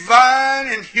in a divine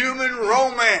and human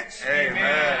romance.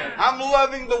 Amen. I'm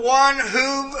loving the one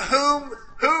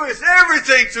who is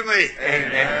everything to me.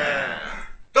 Amen.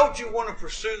 Don't you want to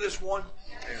pursue this one?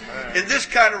 Amen. In this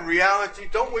kind of reality,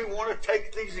 don't we want to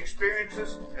take these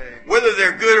experiences, whether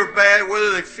they're good or bad,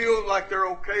 whether they feel like they're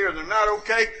okay or they're not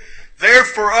okay, they're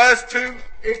for us to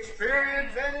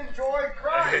experience and enjoy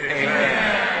Christ.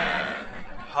 Amen.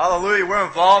 Hallelujah. We're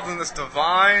involved in this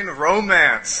divine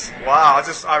romance. Wow.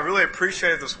 I really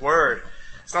appreciate this word.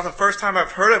 It's not the first time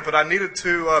I've heard it, but I needed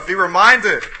to be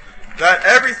reminded that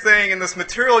everything in this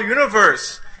material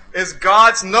universe is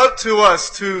God's note to us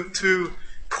to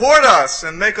court us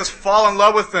and make us fall in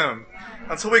love with Him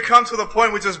until we come to the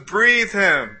point we just breathe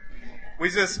Him. We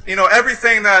just,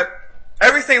 everything's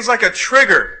like a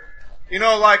trigger.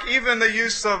 Like even the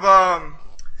use of, today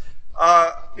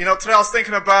I was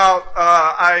thinking about,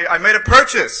 I made a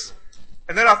purchase.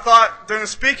 And then I thought during the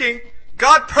speaking,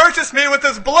 God purchased me with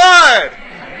His blood.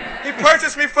 He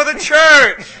purchased me for the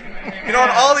church. And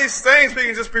all these things we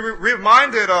can just be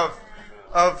reminded of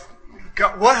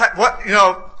God, what,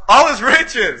 all His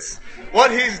riches,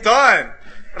 what He's done.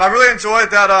 And I really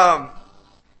enjoyed that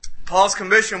Paul's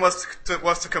commission was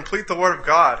to complete the Word of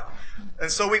God. And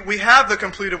so we have the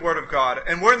completed Word of God.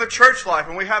 And we're in the church life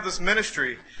and we have this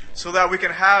ministry so that we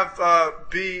can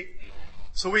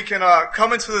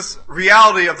come into this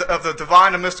reality of the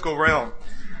divine and mystical realm.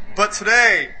 But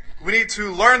today, we need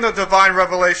to learn the divine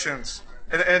revelations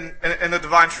and the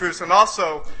divine truths. And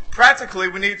also, practically,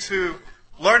 we need to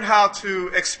learn how to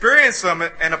experience them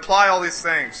and apply all these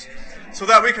things so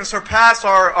that we can surpass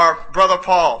our brother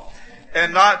Paul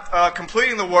and not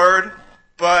completing the Word,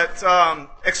 but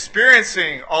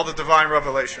experiencing all the divine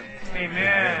revelation.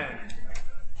 Amen.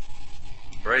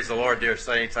 Praise the Lord, dear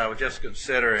saints. I was just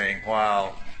considering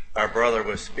while our brother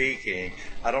was speaking,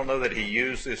 I don't know that he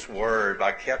used this word.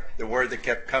 The word that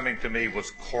kept coming to me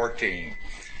was courting.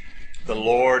 The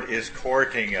Lord is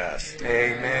courting us.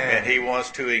 Amen. And He wants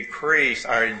to increase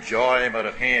our enjoyment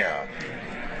of Him.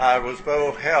 I was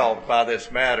so helped by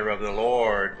this matter of the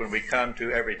Lord when we come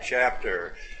to every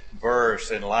chapter,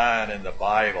 verse, and line in the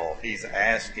Bible. He's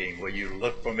asking, will you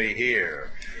look for me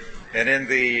here? And in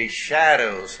the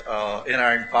shadows, in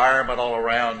our environment all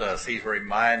around us, He's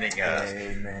reminding us,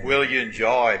 Amen. Will you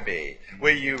enjoy me?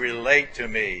 Will you relate to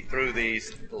me through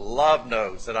these love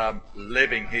notes that I'm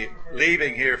leaving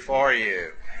here for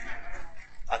you?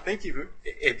 I think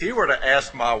if you were to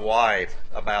ask my wife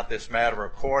about this matter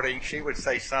of courting, she would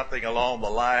say something along the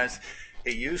lines,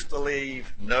 he used to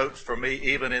leave notes for me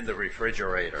even in the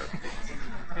refrigerator.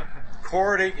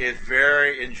 Courting is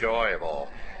very enjoyable.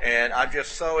 And I'm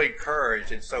just so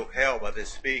encouraged and so helped by this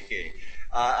speaking.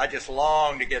 I just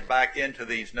long to get back into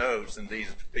these notes and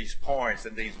these points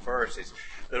and these verses.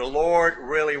 The Lord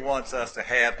really wants us to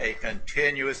have a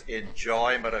continuous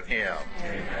enjoyment of Him.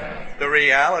 Amen. The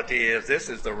reality is this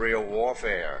is the real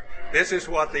warfare. This is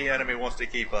what the enemy wants to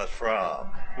keep us from.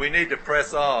 We need to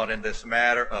press on in this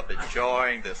matter of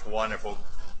enjoying this wonderful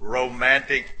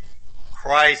romantic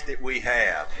Christ that we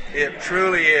have. It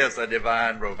truly is a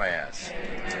divine romance.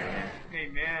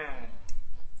 Amen.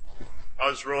 I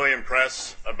was really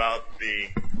impressed about the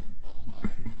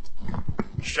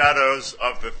shadows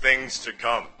of the things to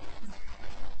come.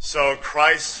 So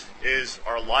Christ is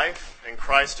our life and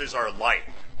Christ is our light.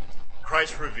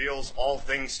 Christ reveals all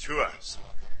things to us.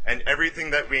 And everything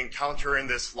that we encounter in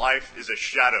this life is a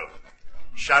shadow.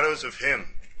 Shadows of Him.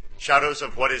 Shadows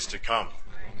of what is to come.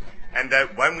 And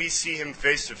that when we see Him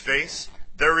face to face,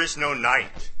 there is no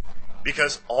night.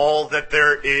 Because all that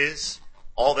there is,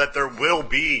 all that there will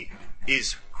be,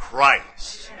 is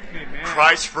Christ. Amen.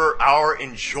 Christ for our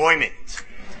enjoyment.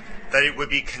 That it would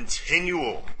be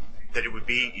continual. That it would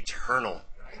be eternal.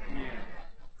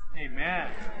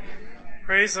 Amen.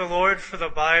 Praise the Lord for the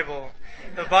Bible.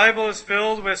 The Bible is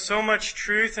filled with so much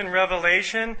truth and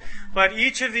revelation, but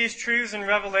each of these truths and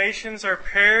revelations are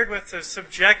paired with a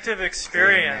subjective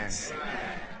experience.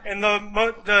 And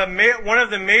one of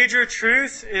the major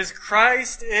truths is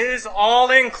Christ is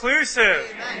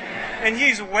all-inclusive. And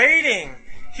He's waiting.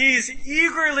 He's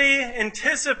eagerly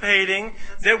anticipating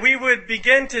that we would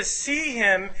begin to see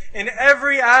Him in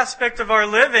every aspect of our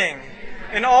living.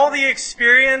 In all the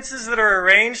experiences that are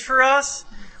arranged for us,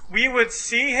 we would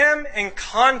see Him and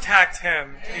contact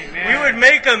Him. Amen. We would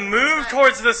make a move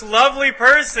towards this lovely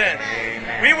person.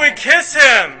 Amen. We would kiss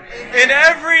Him in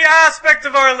every aspect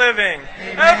of our living,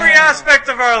 every aspect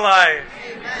of our life.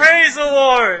 Praise the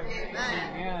Lord.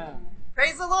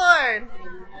 Praise the Lord.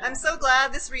 I'm so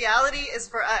glad this reality is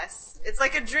for us. It's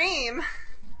like a dream,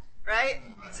 right?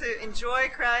 To enjoy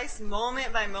Christ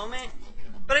moment by moment.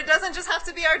 But it doesn't just have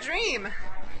to be our dream,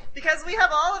 because we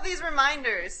have all of these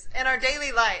reminders in our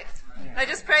daily life. And I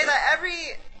just pray that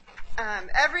every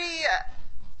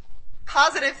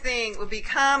positive thing will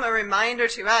become a reminder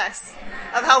to us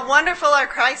of how wonderful our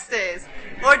Christ is.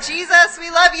 Lord Jesus, we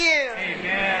love you.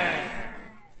 Amen.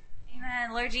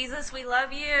 Amen. Lord Jesus, we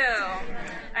love you.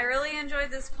 I really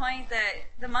enjoyed this point that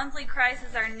the monthly Christ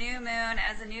is our new moon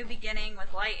as a new beginning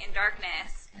with light and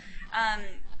darkness.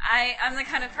 I'm the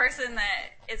kind of person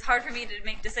that it's hard for me to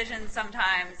make decisions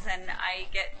sometimes, and I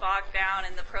get bogged down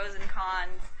in the pros and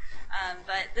cons.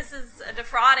 But this is a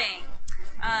defrauding.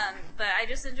 But I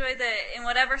just enjoy that in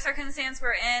whatever circumstance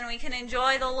we're in, we can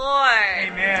enjoy the Lord.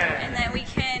 Amen. And that we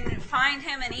can find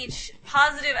Him in each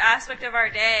positive aspect of our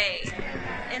day.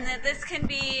 And that this can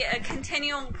be a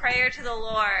continual prayer to the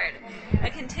Lord, a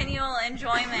continual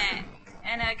enjoyment,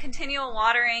 and a continual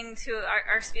watering to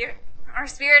our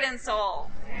spirit and soul.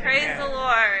 Amen. Praise the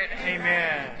Lord.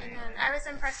 Amen. I was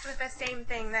impressed with the same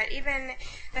thing, that even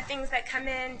the things that come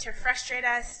in to frustrate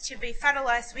us, to befuddle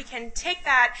us, we can take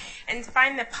that and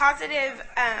find the positive,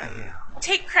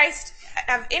 take Christ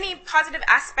of any positive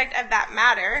aspect of that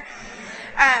matter,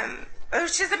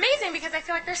 which is amazing, because I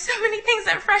feel like there's so many things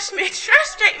that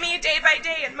frustrate me day by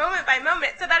day and moment by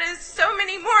moment. So that is so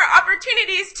many more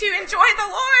opportunities to enjoy the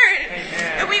Lord.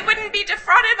 Amen. That we wouldn't be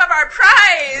defrauded of our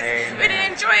prize. Amen. We'd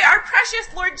enjoy our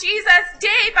precious Lord Jesus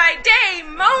day by day,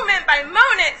 moment by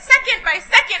moment, second by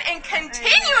second, and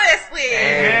continuously.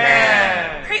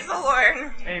 Amen. Praise the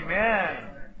Lord. Amen.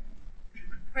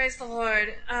 Praise the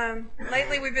Lord.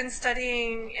 Lately we've been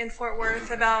studying in Fort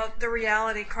Worth about the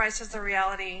reality, Christ as the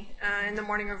reality, in the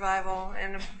morning revival,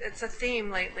 and it's a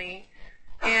theme lately.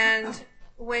 And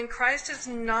when Christ is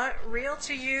not real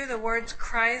to you, the words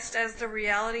Christ as the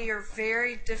reality are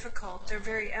very difficult. They're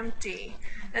very empty.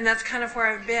 And that's kind of where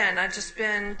I've been. I've just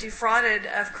been defrauded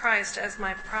of Christ as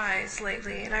my prize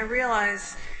lately. And I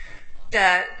realize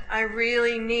that I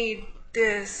really need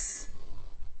this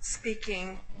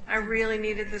speaking. I really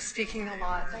needed this speaking a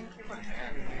lot. Thank you.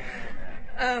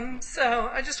 So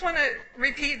I just want to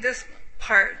repeat this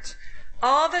part.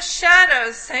 All the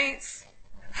shadows, saints,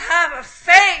 have a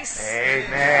face.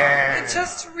 Amen. It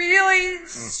just really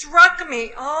struck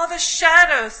me. All the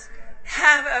shadows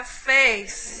have a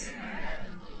face.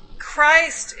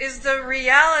 Christ is the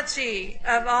reality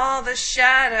of all the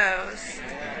shadows.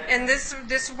 And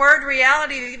this word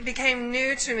reality became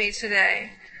new to me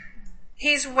today.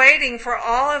 He's waiting for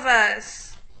all of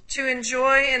us to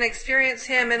enjoy and experience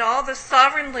Him in all the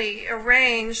sovereignly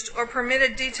arranged or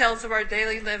permitted details of our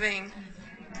daily living.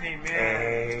 Amen.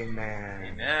 Amen.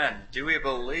 Amen. Do we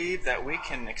believe that we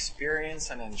can experience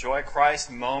and enjoy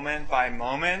Christ moment by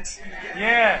moment?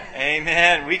 Yeah.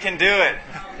 Amen. We can do it.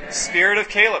 Spirit of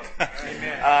Caleb.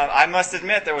 Amen. I must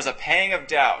admit there was a pang of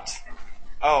doubt.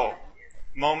 Oh,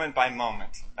 moment by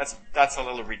moment. That's a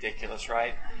little ridiculous,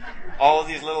 right? All of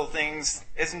these little things,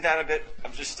 isn't that a bit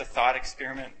of just a thought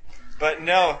experiment? But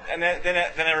no, and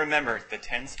then I remembered the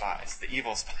 10 spies, the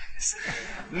evil spies.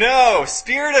 No,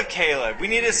 Spirit of Caleb, we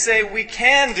need to say we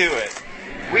can do it.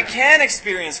 We can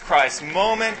experience Christ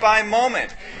moment by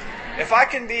moment. If I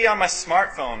can be on my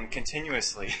smartphone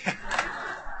continuously,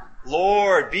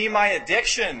 Lord, be my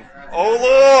addiction. Oh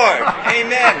Lord,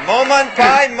 amen. Moment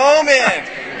by moment.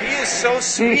 He is so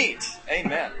sweet.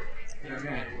 Amen.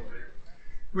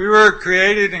 We were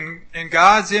created in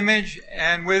God's image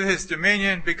and with His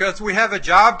dominion because we have a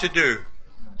job to do,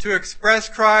 to express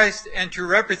Christ and to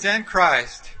represent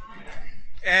Christ.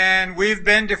 And we've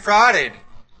been defrauded.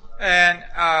 And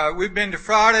we've been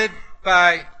defrauded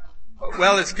by,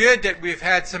 well, it's good that we've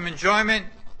had some enjoyment,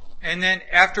 and then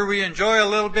after we enjoy a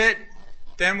little bit,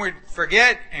 then we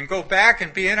forget and go back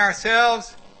and be in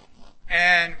ourselves,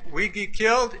 and we get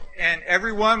killed, and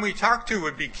everyone we talk to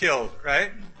would be killed,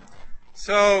 right?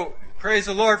 So, praise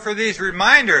the Lord for these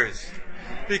reminders,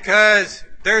 because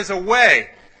there's a way.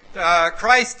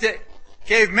 Christ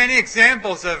gave many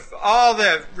examples of all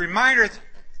the reminders,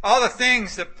 all the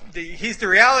things He's the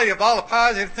reality of all the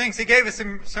positive things. He gave us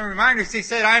some reminders. He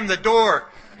said, I am the door.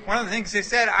 One of the things he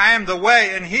said, I am the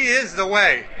way, and he is the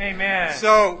way. Amen.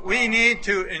 So we need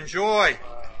to enjoy.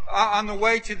 On the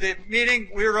way to the meeting,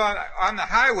 we were on the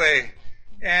highway,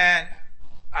 and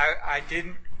I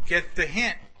didn't get the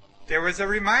hint. There was a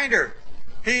reminder.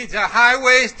 He's a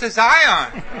highways to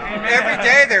Zion. Amen. Every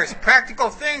day there's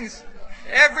practical things.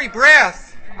 Every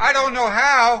breath. I don't know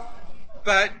how,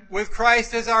 but with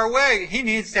Christ as our way, He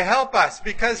needs to help us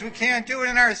because we can't do it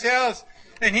in ourselves.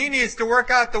 And He needs to work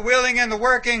out the willing and the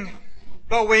working.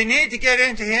 But we need to get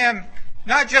into Him,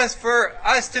 not just for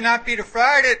us to not be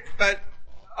defrauded, but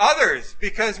others,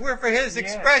 because we're for His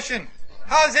expression.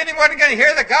 How is anyone going to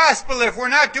hear the gospel if we're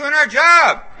not doing our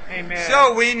job? Amen.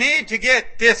 So we need to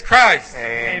get this Christ.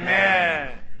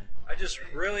 Amen. I just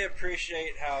really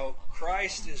appreciate how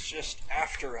Christ is just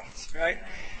after us, right?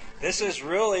 This is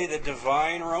really the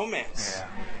divine romance. Yeah.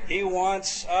 He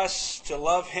wants us to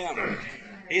love Him.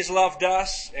 He's loved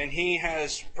us, and He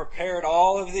has prepared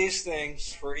all of these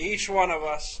things for each one of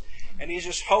us, and He's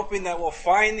just hoping that we'll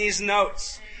find these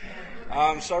notes.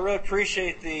 So I really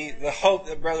appreciate the hope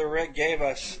that Brother Rick gave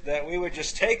us, that we would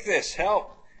just take this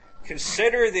help,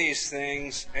 consider these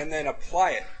things, and then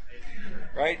apply it.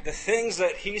 Right? The things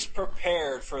that He's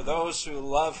prepared for those who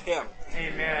love Him.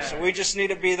 Amen. So we just need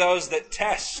to be those that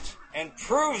test and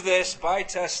prove this by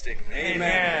testing.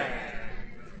 Amen.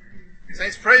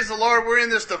 Saints, praise the Lord. We're in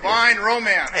this divine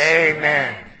romance.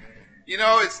 Amen. You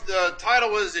know, the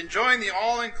title was Enjoying the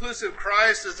All-Inclusive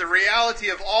Christ as the Reality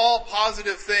of All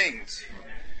Positive Things.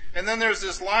 And then there's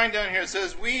this line down here that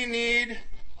says,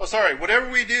 whatever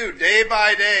we do day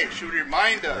by day should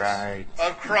remind us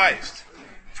of Christ.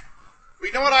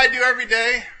 You know what I do every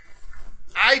day?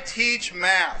 I teach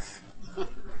math.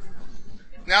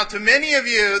 Now, to many of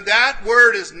you, that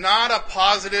word is not a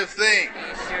positive thing.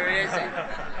 It sure isn't.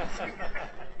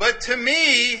 But to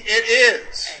me, it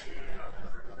is.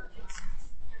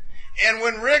 And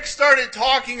when Rick started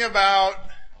talking about,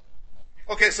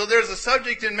 so there's a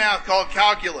subject in math called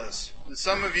calculus. And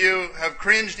some of you have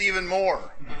cringed even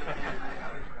more.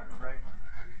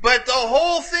 But the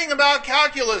whole thing about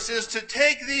calculus is to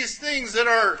take these things that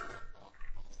are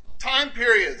time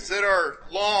periods that are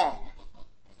long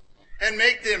and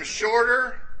make them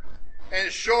shorter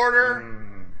and shorter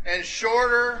and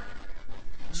shorter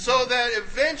so that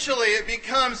eventually it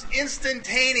becomes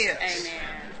instantaneous. Amen.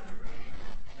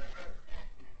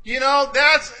 You know,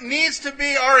 that needs to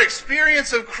be our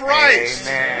experience of Christ.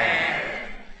 Amen.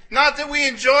 Not that we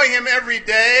enjoy Him every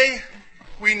day.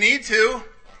 We need to.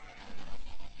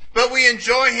 But we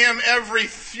enjoy Him every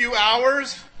few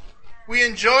hours. We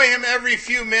enjoy Him every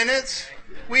few minutes.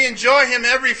 We enjoy Him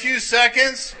every few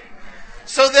seconds.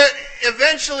 So that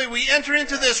eventually we enter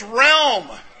into this realm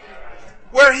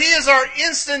where He is our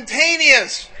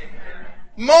instantaneous,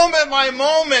 moment by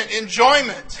moment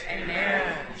enjoyment.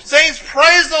 Amen. Saints,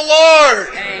 praise the Lord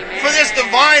Amen. For this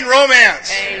divine romance.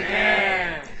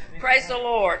 Amen. Praise the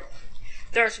Lord.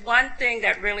 There's one thing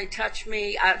that really touched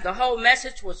me. The whole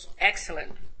message was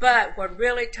excellent. But what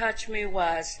really touched me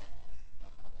was,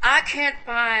 I can't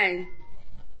find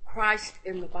Christ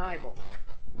in the Bible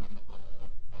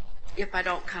if I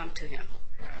don't come to Him.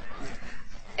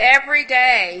 Every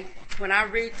day when I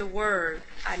read the Word,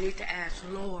 I need to ask,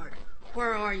 Lord,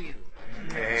 where are You?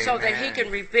 Amen. So that He can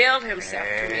reveal Himself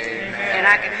to me. And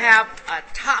I can have a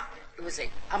topper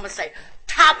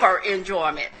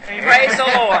enjoyment. Amen. Praise the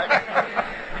Lord.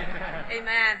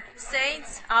 Amen.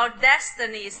 Saints, our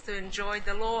destiny is to enjoy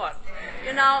the Lord.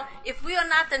 You know, if we are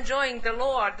not enjoying the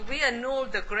Lord, we annul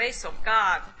the grace of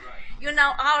God. You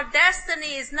know, our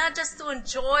destiny is not just to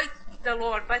enjoy the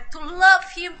Lord, but to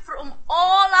love Him from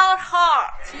all our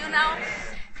heart. You know,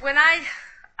 when I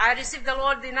received the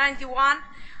Lord in 91,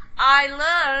 I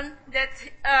learned that,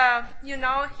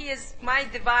 He is my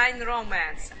divine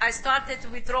romance. I started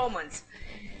with Romans.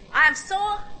 I'm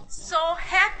so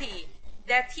happy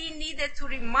that He needed to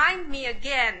remind me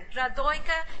again,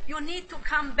 Radoika, you need to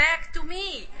come back to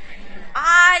me.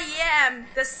 I am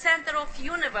the center of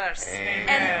universe. Amen.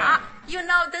 And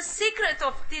the secret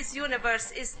of this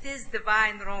universe is this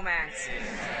divine romance.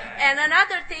 And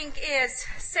another thing is,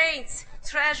 saints,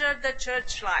 treasure the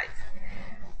church life.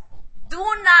 Do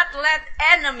not let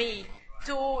enemy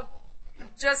to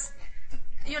just,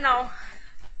 to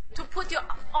put you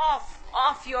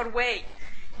off your way.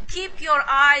 Keep your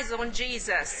eyes on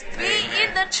Jesus. Be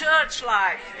in the church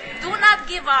life. Do not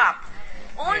give up.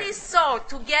 Only so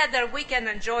together we can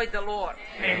enjoy the Lord.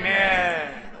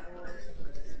 Amen.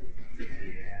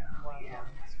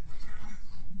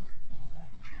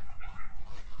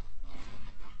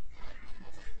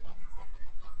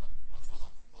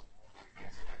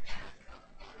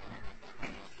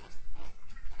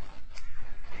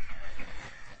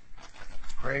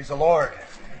 Praise the Lord.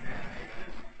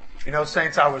 You know,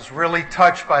 saints, I was really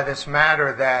touched by this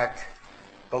matter that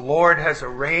the Lord has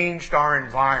arranged our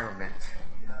environment,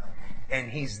 and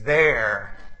He's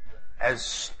there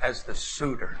as the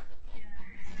suitor.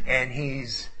 And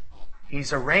He's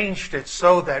arranged it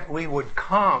so that we would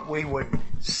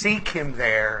seek Him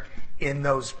there in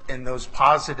those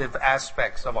positive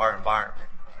aspects of our environment,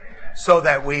 so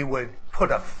that we would put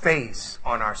a face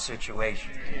on our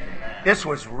situation. This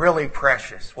was really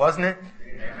precious, wasn't it?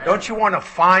 Don't you want to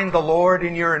find the Lord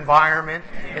in your environment,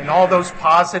 in all those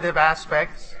positive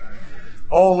aspects?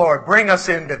 Oh Lord, bring us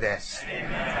into this.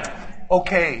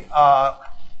 Okay,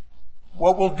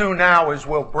 what we'll do now is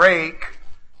we'll break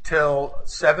till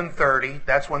 7:30.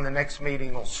 That's when the next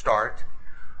meeting will start.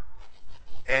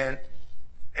 And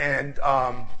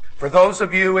for those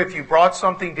of you, if you brought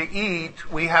something to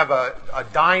eat, we have a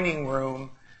dining room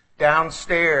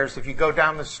downstairs. If you go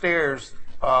down the stairs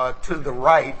to the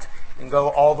right and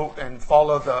go and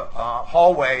follow the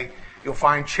hallway, you'll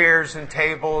find chairs and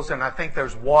tables, and I think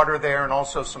there's water there and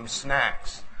also some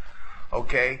snacks.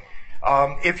 Okay?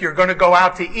 If you're going to go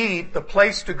out to eat, the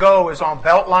place to go is on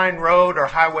Beltline Road or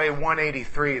Highway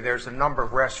 183. There's a number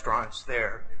of restaurants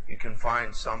there. You can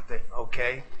find something.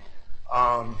 Okay?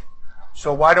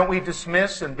 So why don't we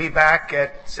dismiss and be back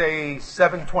at, say,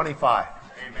 7:25?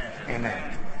 Amen.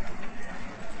 Amen.